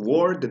type of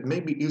war that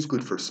maybe is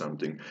good for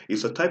something.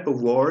 It's a type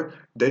of war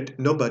that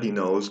nobody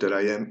knows that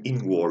I am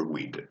in war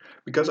with,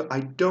 because I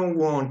don't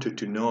want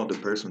to know the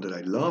person that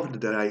I loved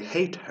that I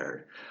hate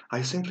her.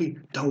 I simply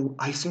don't.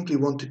 I simply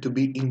wanted to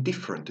be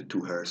indifferent to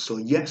her. So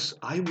yes,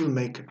 I will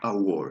make a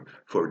war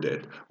for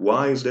that.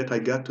 Why is that I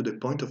got to the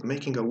point of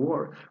making a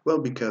war? Well,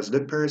 because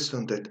the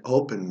person that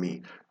opened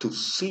me to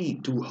see,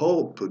 to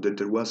hope that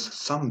there was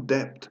some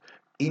depth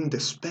in the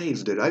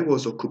space that I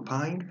was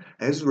occupying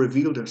has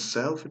revealed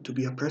herself to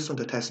be a person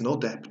that has no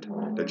depth,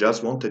 that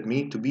just wanted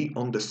me to be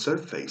on the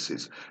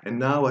surfaces. And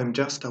now I'm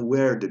just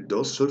aware that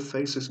those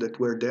surfaces that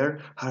were there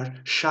are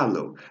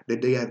shallow,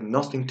 that they have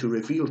nothing to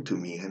reveal to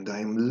me, and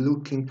I'm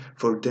looking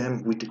for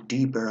them with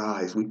deeper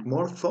eyes, with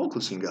more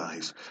focusing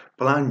eyes,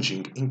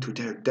 plunging into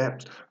their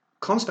depths,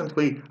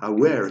 constantly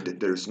aware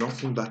that there is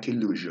nothing but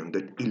illusion,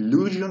 that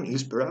illusion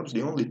is perhaps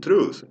the only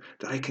truth,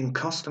 that I can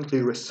constantly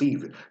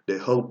receive the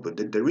hope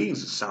that there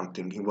is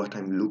something in what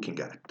I'm looking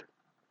at.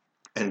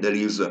 And there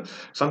is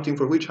something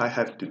for which I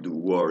have to do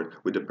war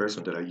with the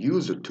person that I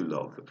used to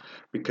love,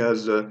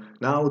 because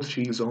now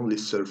she is only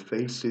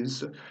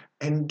surfaces,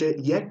 and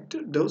yet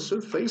those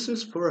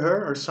surfaces for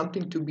her are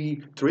something to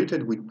be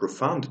treated with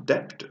profound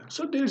depth.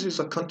 So this is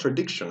a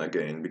contradiction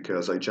again,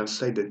 because I just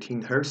say that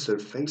in her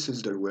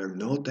surfaces there were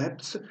no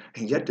depths,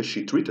 and yet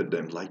she treated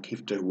them like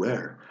if there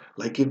were,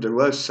 like if there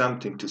was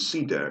something to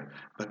see there.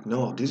 But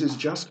no, this is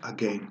just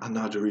again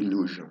another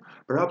illusion.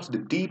 Perhaps the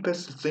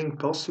deepest thing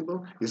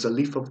possible is a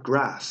leaf of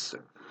grass,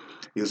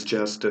 is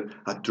just a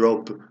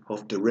drop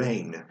of the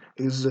rain,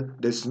 is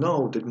the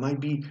snow that might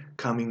be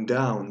coming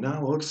down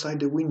now outside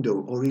the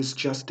window, or is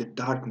just the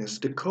darkness,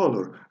 the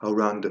color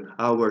around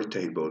our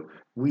table.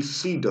 We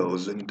see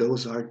those, and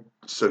those are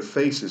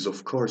surfaces,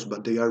 of course,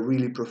 but they are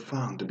really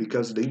profound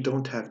because they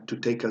don't have to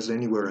take us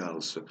anywhere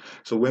else.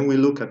 So when we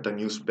look at a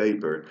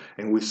newspaper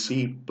and we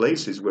see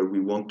places where we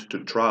want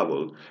to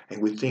travel,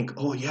 and we think,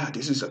 oh yeah,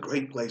 this is a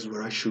great place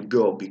where I should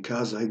go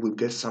because I will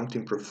get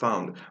something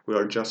profound, we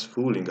are just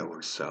fooling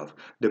ourselves.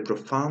 The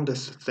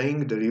profoundest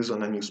thing there is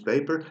on a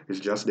newspaper is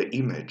just the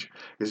image.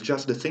 It's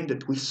just the thing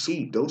that we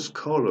see, those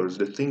colors,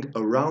 the thing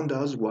around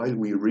us while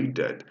we read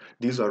that.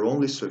 These are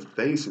only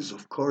surfaces,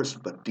 of course,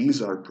 but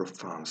these are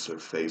profound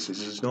surfaces.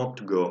 It's not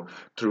to go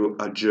through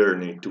a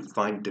journey to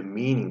find the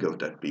meaning of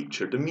that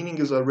picture. The meaning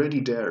is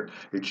already there.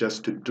 It's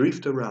just to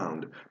drift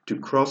around, to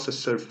cross the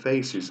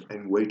surfaces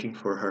and waiting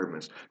for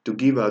Hermes to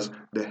give us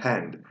the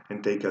hand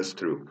and take us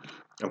through.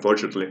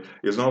 Unfortunately,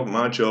 it's not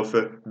much of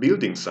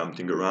building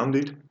something around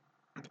it.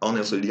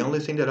 Honestly, the only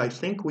thing that I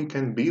think we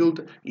can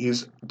build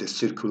is the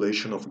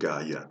circulation of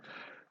Gaia.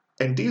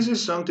 And this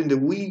is something that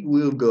we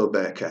will go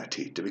back at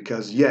it,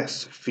 because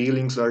yes,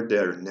 feelings are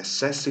there,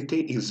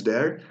 necessity is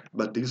there,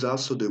 but there's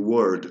also the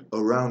world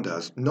around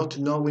us. Not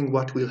knowing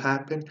what will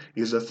happen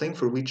is a thing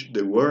for which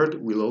the world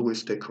will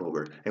always take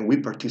over, and we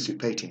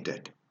participate in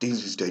that.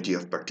 This is the idea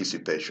of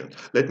participation.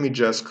 Let me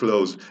just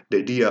close the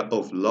idea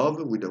of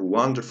love with a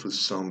wonderful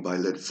song by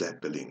Led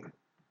Zeppelin.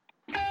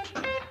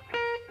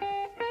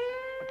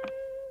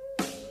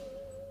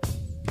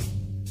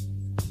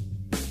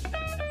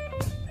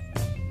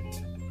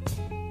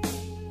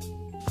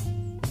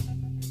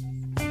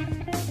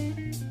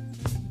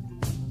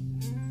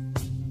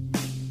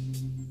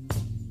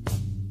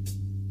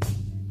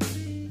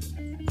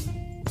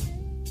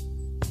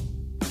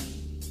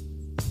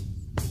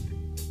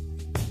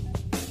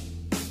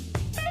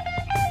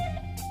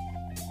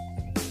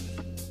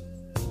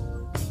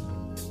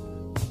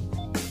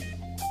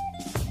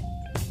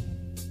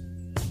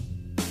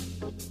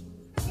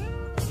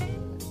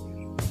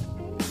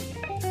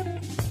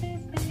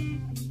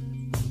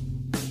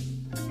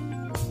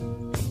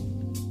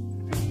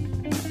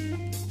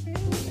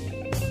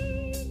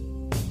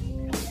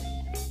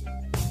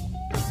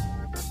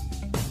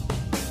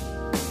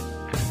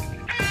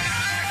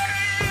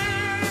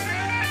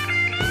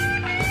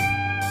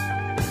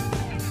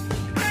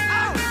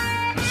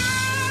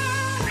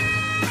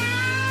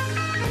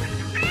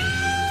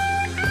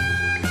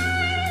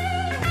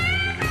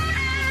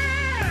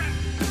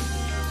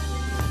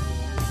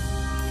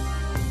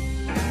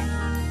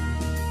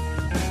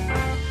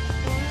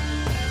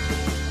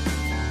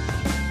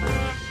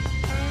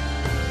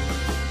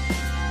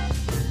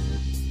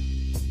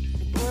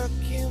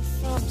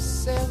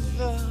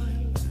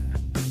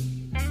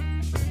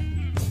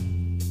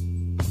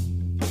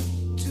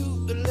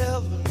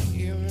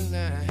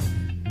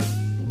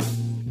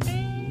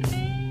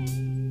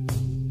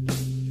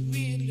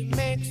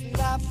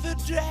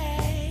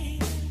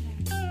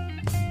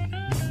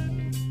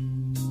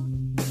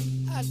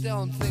 I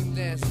don't think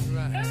that's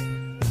right.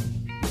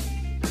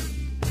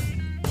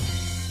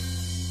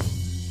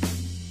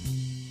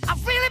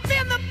 I've really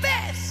been the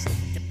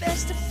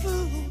best of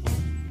food.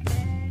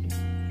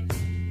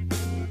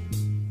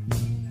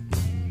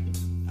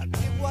 I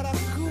did what I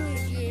could,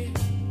 yeah.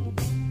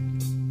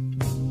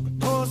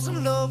 Pour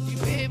some love love you,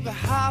 baby,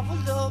 how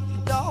I love you,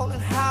 darling,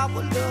 how I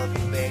love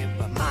you, baby,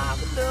 my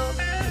love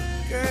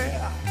you,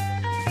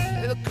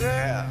 little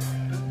girl.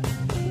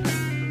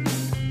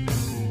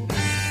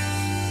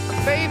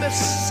 Baby,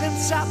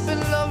 since I've been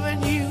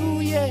loving you,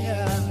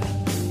 yeah,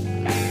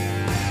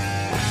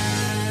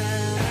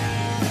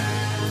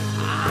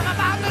 I'm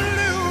about to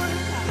lose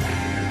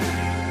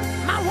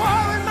my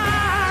war and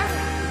mind.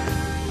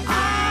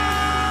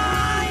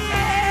 Ah,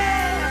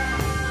 yeah.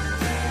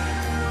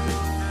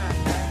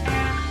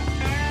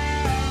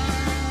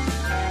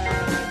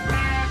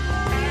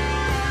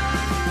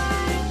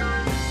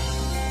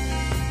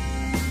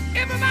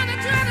 Everybody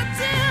trying to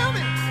tell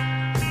me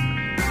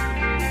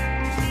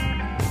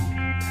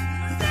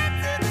that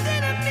you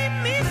didn't mean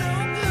me no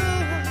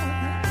good.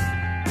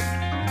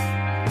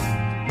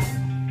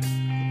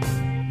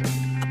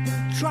 I've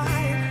been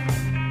trying.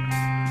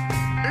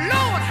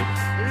 Lord,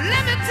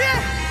 let me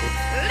tell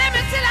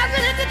I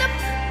really did the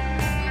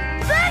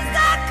best I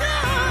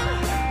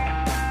could.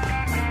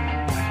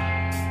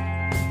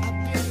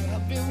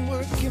 I've been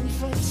working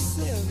from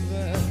 7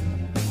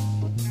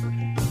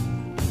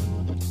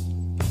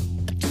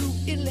 to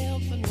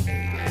 11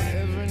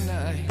 every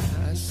night.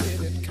 I said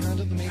it kind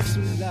of makes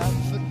me laugh,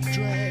 but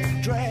drag.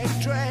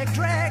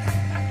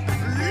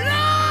 Lord,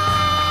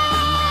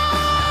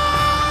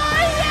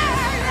 yeah,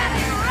 let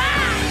it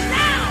ride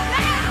now.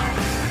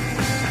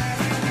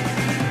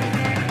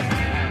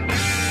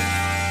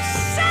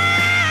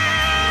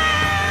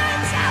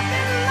 Since I've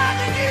been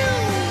loving you,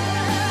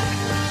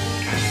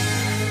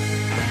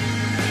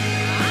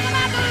 I'm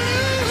about to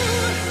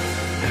lose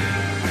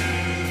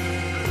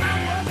my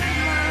working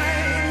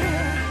mind.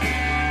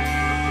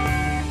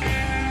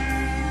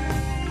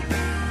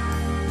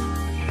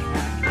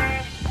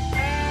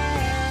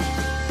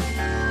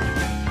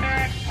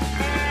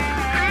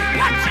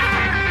 Watch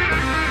out!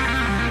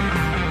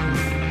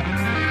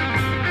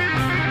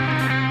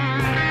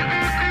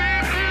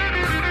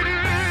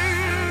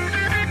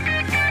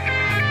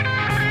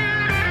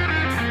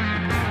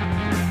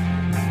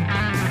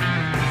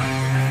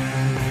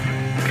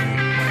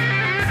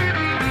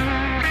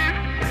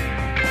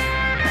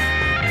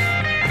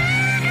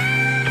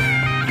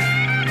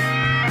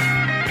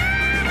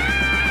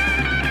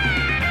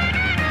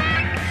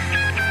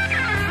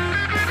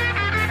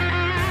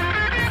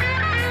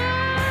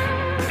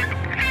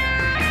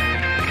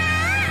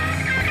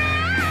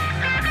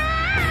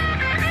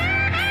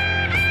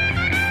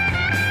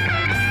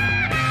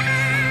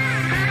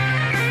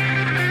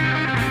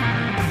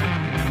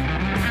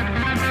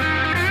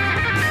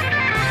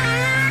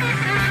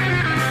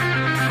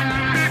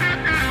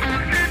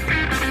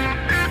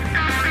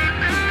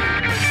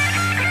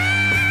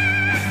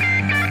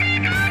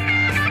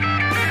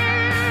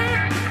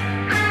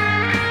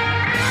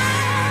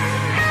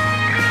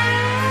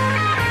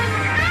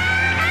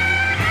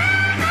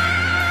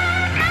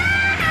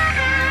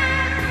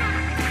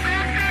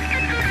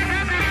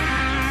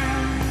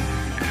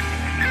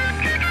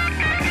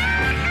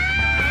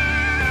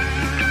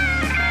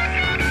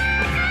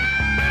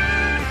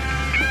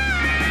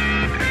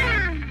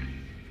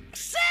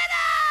 Sit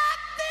up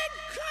and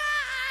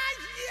cry,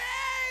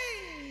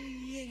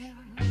 yeah.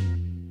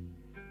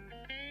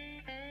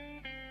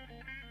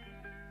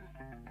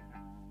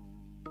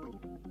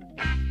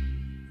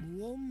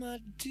 Oh, my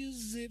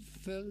tears, it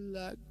felt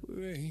like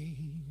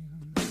rain.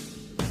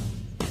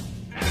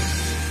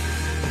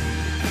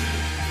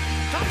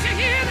 Don't you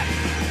hear that?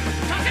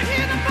 Don't you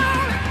hear the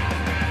falling?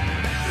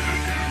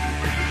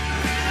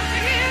 Don't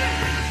you hear it?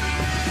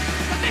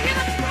 Don't you hear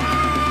the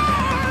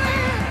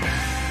falling?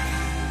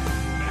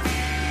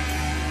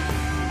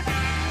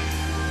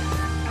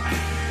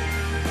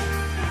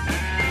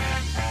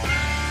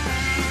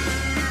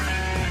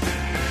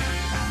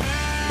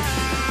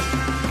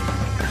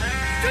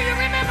 Do you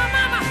remember,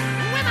 Mama,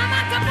 when I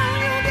knocked up on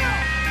your door?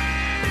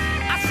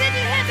 I said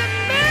you had the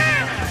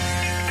nerve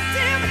to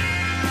tell me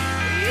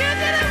you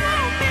didn't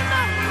want me, Mama.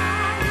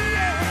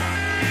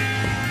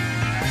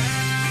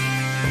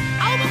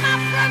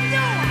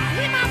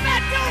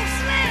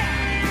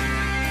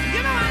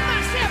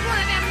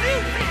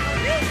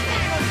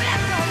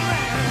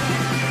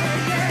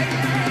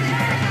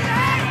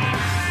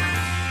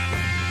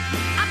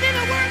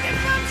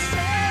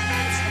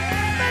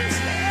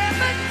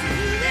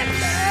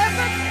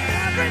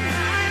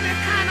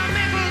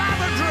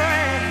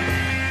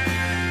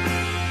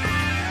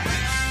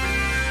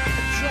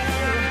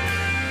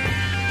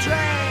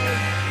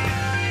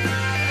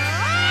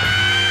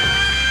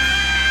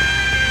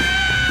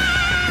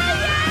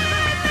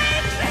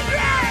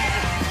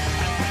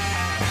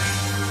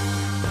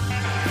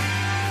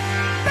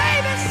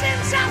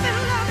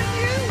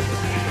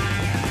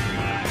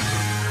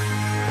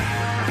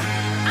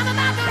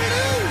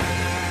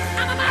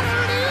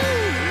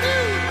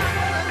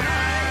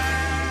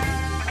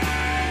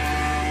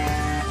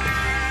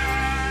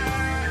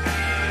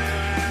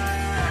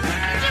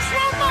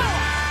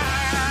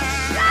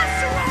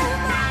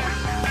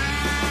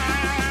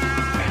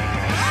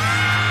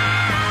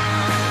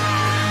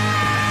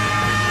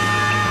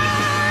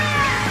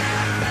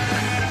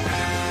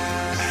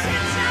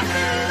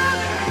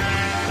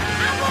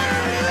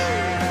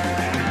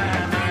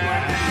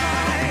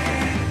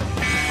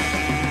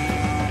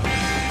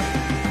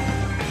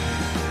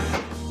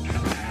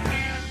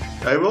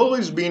 I've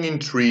always been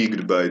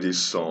intrigued by this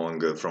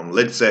song from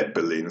Led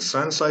Zeppelin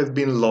since I've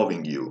been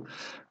loving you.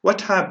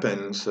 What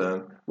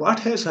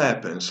has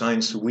happened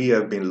since we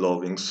have been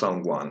loving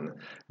someone?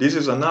 This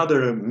is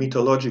another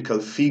mythological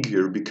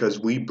figure because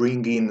we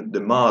bring in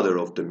the mother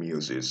of the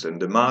muses,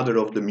 and the mother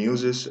of the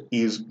muses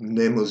is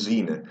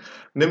Mnemosyne.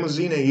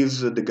 Mnemosyne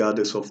is the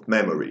goddess of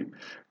memory.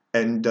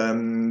 And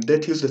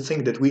that is the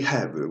thing that we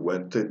have,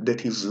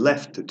 that is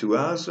left to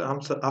us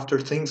after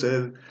things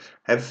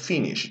have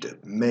finished,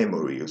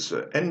 memories.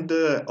 And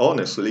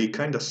honestly, it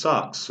kind of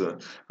sucks.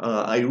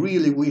 I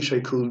really wish I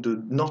could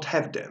not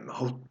have them.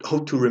 How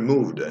to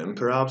remove them,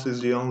 perhaps,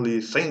 is the only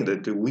thing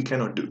that we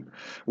cannot do.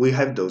 We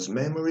have those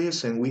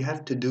memories and we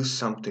have to do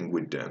something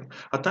with them.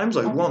 At times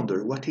I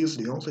wonder what is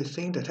the only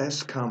thing that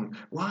has come.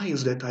 Why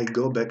is that I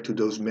go back to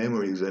those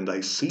memories and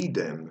I see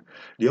them?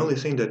 The only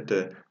thing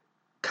that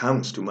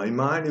comes to my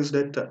mind is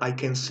that I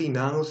can see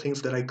now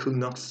things that I could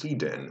not see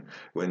then,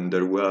 when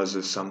there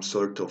was some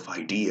sort of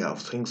idea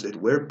of things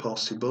that were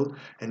possible,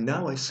 and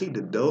now I see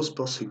that those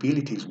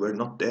possibilities were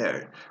not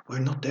there. Were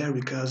not there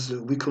because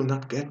we could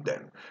not get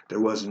them.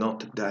 There was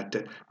not that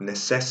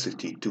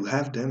necessity to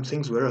have them.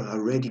 Things were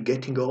already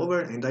getting over,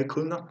 and I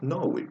could not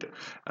know it.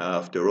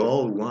 After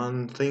all,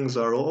 when things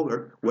are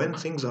over,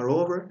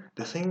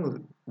 the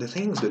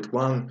things that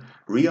one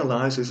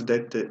realizes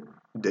that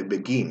the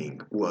beginning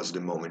was the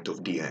moment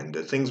of the end.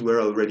 Things were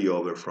already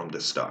over from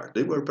the start.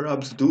 They were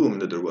perhaps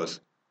doomed, there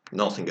was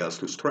nothing else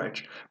to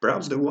stretch.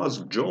 Perhaps there was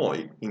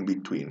joy in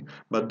between,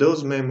 but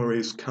those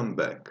memories come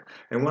back.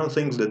 And one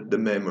thing that the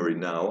memory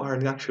now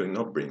are actually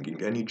not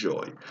bringing any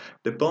joy.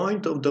 The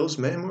point of those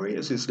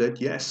memories is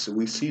that yes,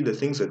 we see the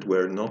things that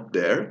were not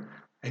there,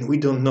 and we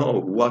don't know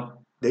what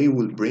they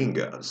will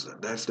bring us.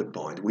 That's the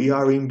point. We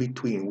are in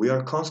between. We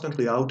are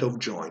constantly out of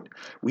joint.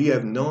 We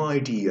have no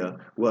idea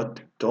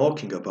what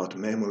talking about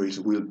memories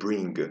will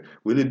bring.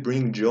 Will it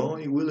bring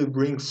joy? Will it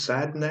bring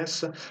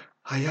sadness?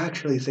 I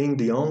actually think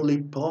the only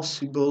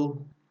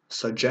possible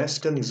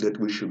suggestion is that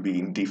we should be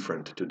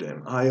indifferent to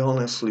them. I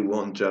honestly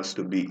want just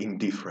to be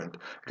indifferent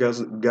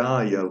because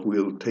Gaia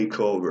will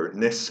take over.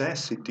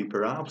 Necessity,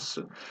 perhaps,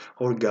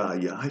 or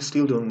Gaia. I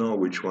still don't know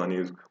which one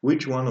is.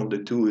 Which one of the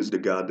two is the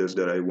goddess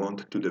that I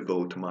want to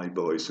devote my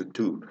voice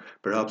to?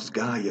 Perhaps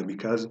Gaia,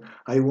 because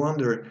I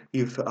wonder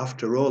if,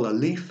 after all, a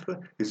leaf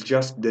is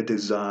just the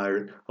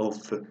desire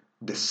of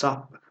the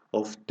sap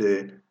of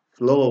the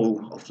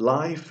flow of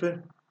life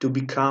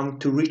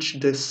to reach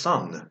the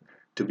sun.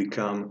 To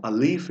become a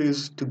leaf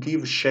is to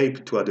give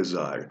shape to a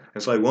desire.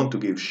 And so I want to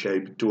give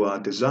shape to a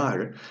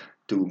desire,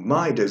 to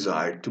my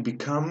desire to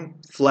become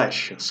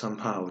flesh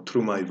somehow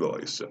through my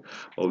voice.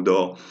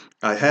 Although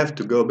I have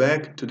to go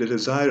back to the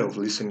desire of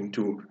listening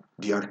to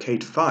the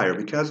Arcade Fire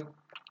because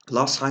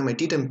last time I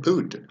didn't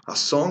put a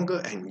song,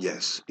 and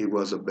yes, it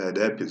was a bad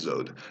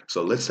episode.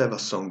 So let's have a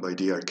song by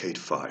the Arcade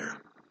Fire.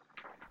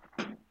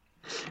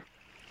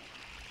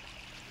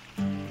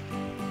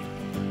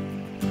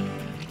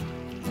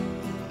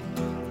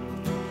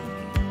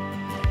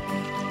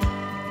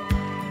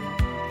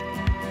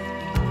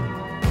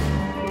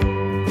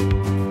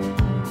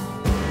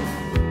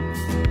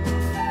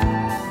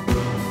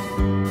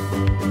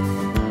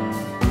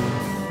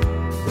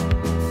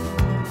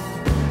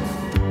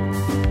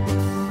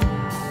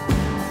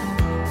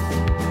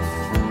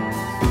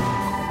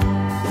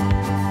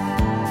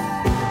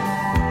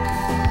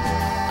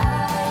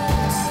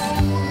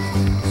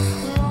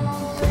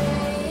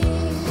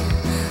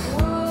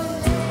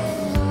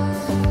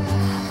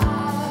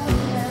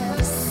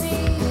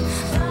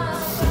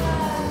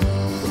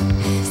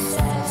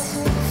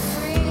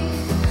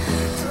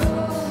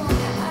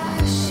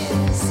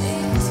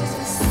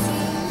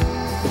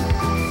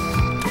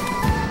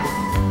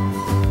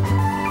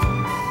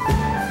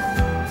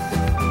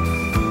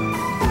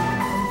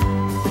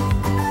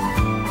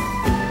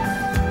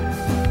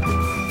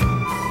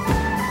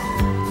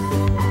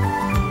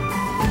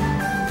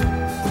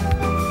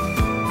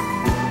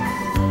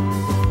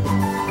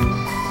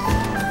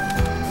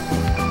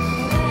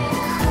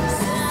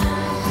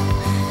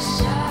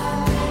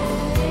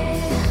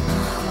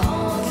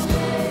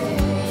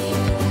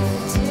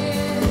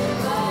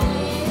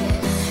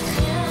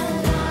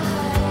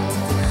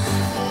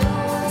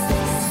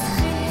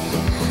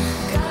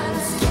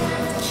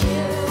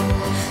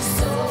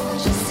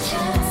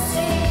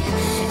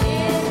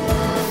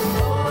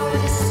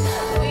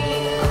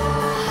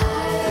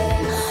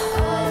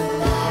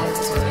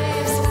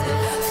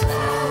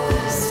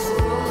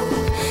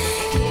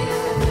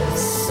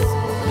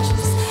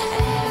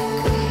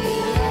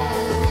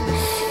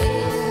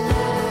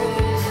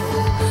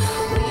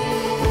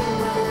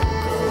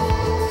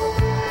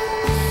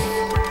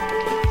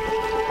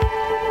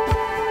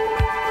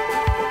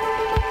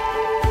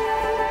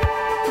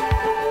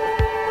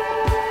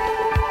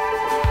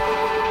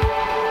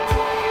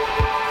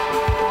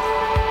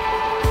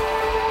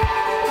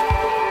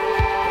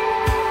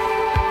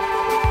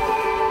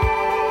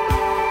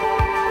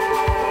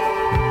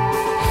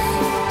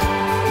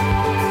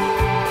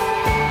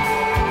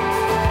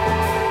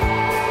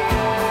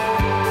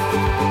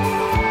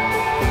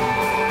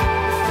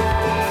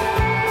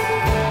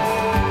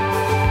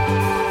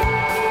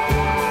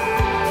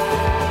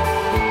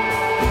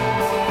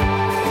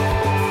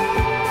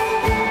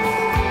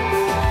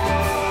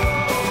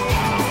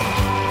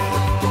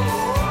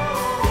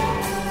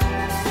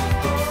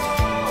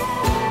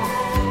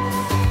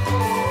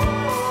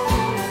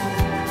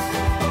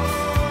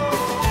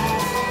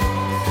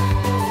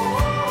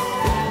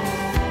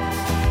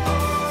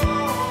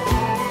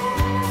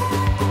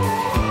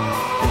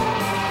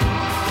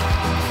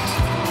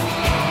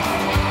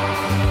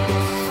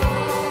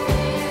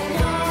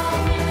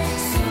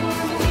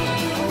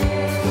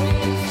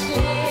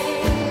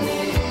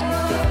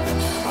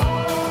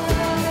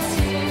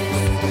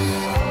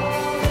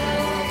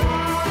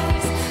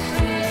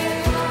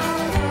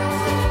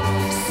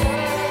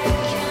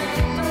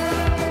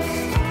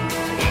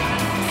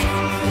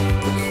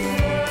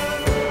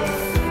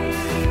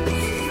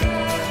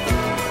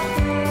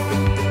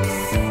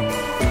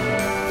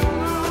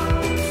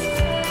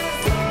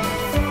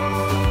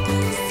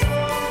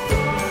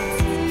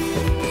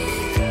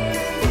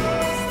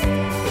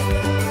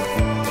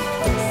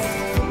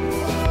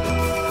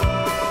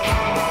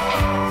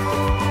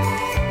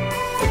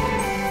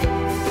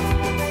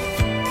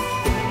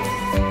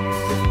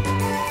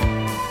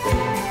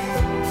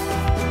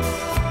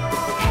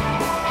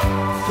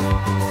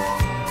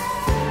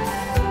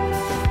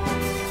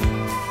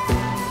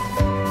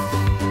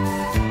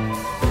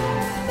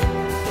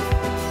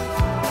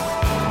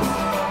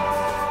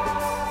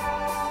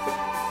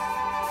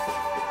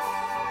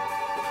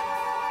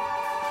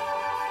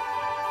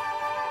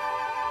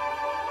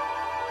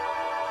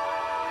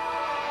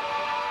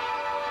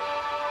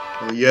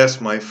 Oh, yes,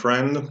 my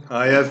friend,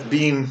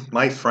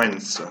 my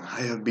friends,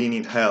 I have been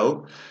in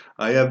hell.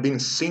 I have been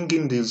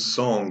singing this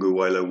song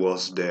while I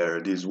was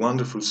there, this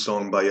wonderful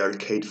song by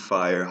Arcade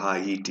Fire,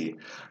 Haiti.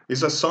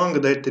 It's a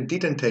song that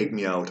didn't take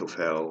me out of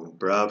hell.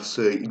 Perhaps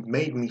it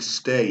made me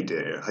stay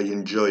there. I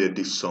enjoyed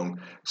this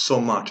song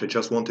so much, I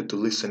just wanted to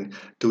listen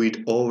to it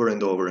over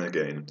and over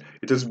again.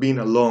 It has been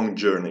a long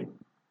journey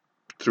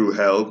through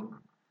hell.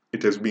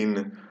 It has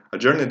been a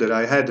journey that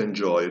I had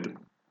enjoyed.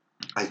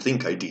 I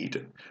think I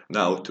did.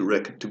 Now,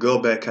 to go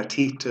back at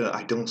it,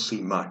 I don't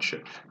see much.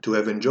 To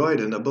have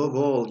enjoyed, and above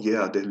all,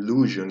 yeah, the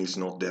illusion is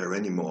not there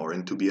anymore.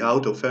 And to be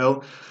out of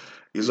hell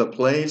is a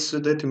place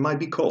that might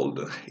be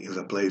cold. Is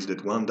a place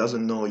that one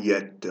doesn't know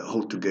yet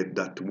how to get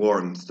that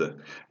warmth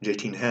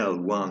that in hell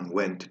one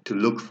went to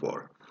look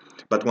for.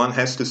 But one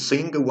has to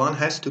sing, one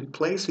has to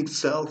place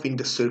itself in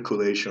the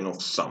circulation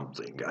of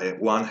something.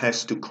 One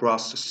has to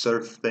cross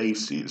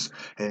surfaces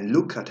and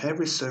look at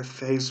every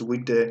surface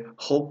with the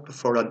hope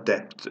for a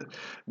depth.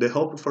 The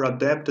hope for a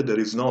depth that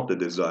is not the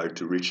desire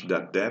to reach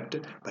that depth,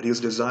 but is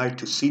desire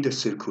to see the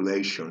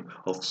circulation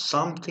of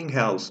something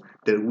else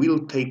that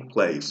will take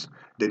place,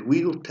 that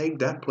will take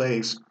that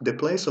place, the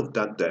place of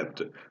that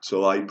depth.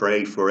 So I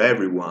pray for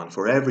everyone,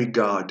 for every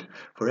god,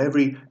 for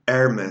every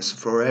Hermes,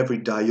 for every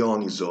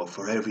Dionysus,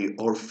 for every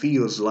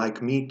orpheUs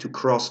like me to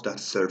cross that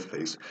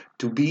surface,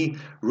 to be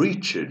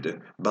reached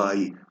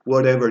by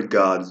whatever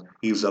god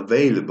is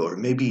available, or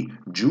maybe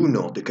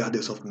Juno, the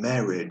goddess of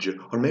marriage,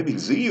 or maybe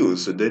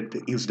Zeus,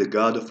 that is the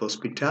god of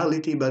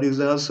hospitality, but is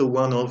also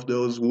one of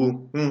those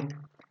who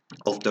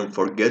often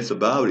forgets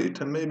about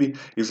it and maybe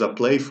is a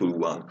playful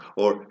one.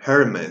 Or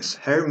Hermes,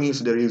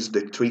 there is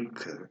the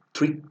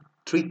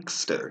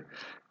trickster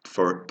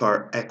for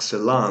par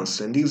excellence,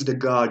 and is the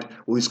god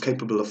who is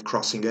capable of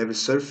crossing every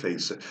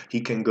surface.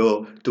 He can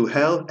go to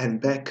hell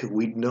and back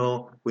with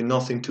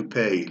nothing to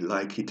pay,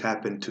 like it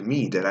happened to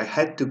me, that I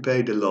had to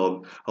pay the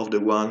love of the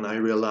one I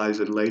realized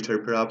that later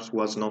perhaps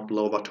was not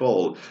love at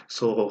all.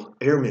 So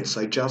Hermes,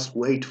 I just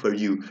wait for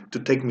you to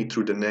take me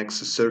through the next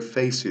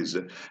surfaces,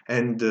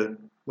 and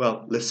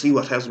well, let's see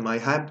what has might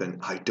happen.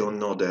 I don't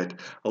know that.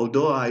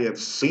 Although I have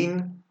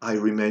seen, I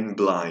remain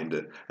blind.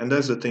 And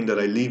that's the thing that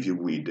I leave you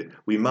with.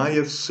 We might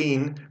have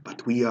seen,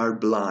 but we are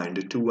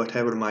blind to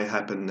whatever might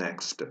happen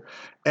next.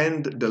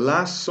 And the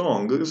last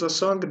song is a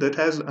song that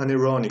has an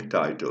ironic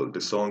title.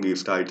 The song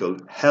is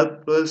titled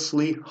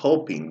Helplessly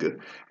Hoping.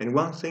 And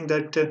one thing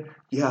that,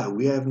 yeah,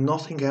 we have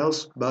nothing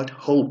else but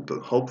hope.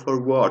 Hope for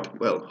what?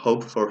 Well,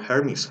 hope for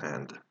Hermes'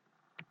 hand.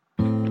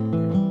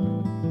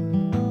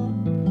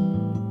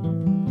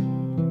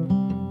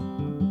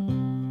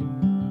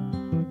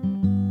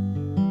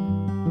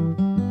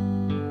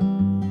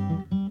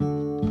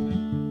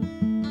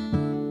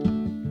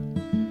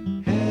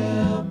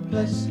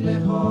 Helplessly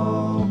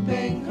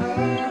hoping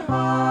her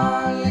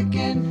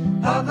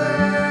harlequin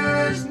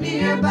hovers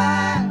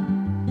nearby,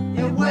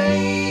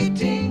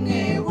 awaiting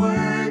a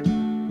word,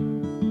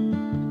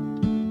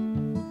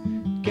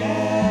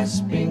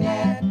 gasping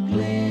at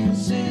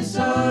glimpses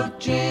of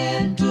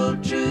gentle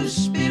true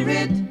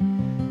spirit.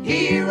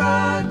 He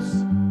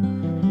runs,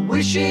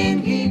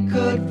 wishing he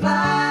could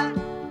fly,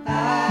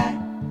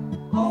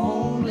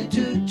 only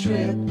to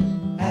trip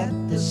at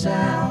the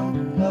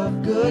sound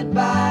of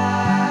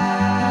goodbye.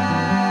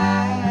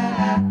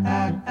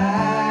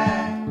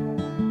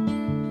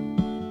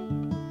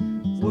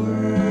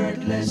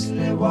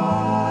 Wordlessly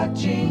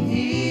watching,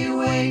 he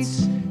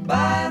waits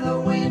by the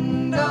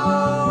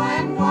window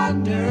and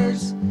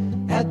wonders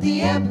at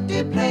the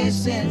empty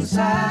place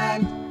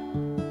inside.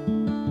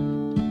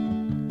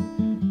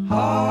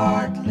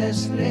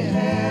 Heartlessly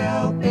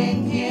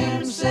helping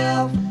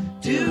himself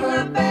to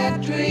her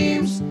bad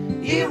dreams,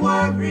 he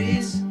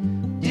worries,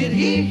 did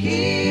he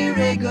hear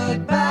a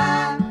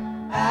goodbye?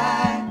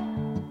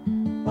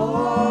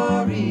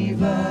 Or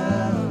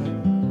even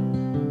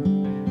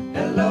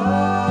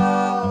hello?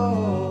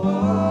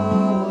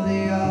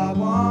 They are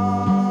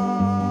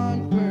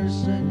one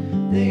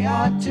person, they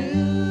are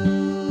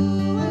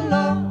two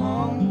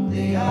alone,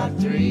 they are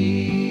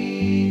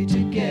three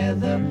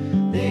together,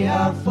 they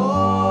are for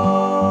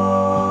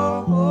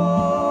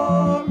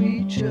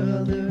each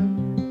other.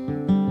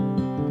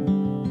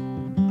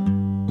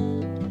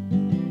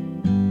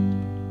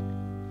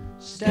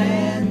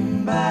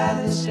 Stand by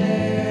the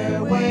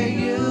stairway,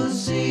 you'll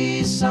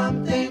see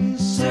something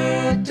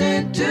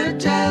certain to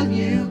tell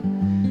you.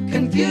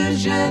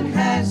 Confusion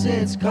has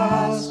its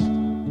cost.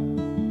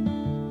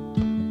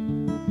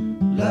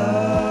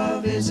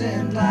 Love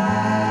isn't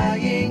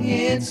lying,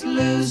 it's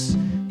loose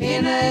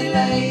in a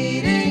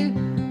lady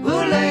who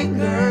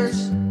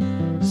lingers,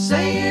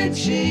 saying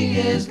she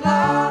is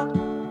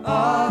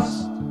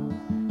lost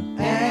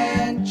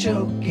and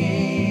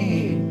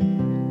choking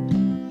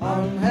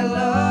on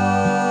hello.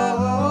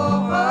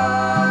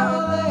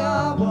 They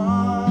are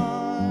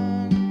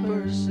one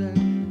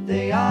person,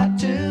 they are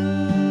two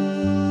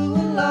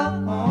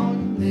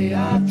alone, they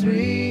are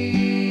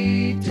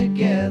three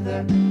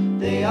together,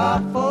 they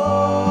are for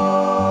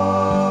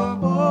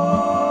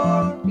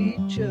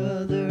each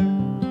other.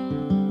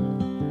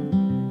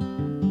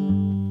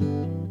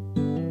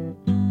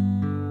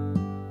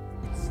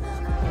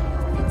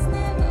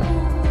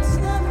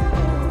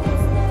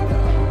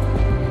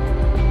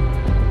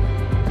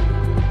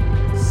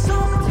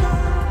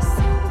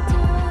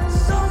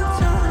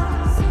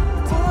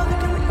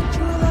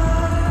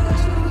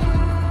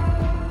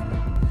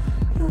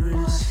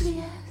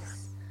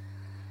 Orpheus,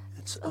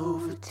 it's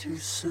over too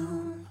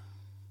soon.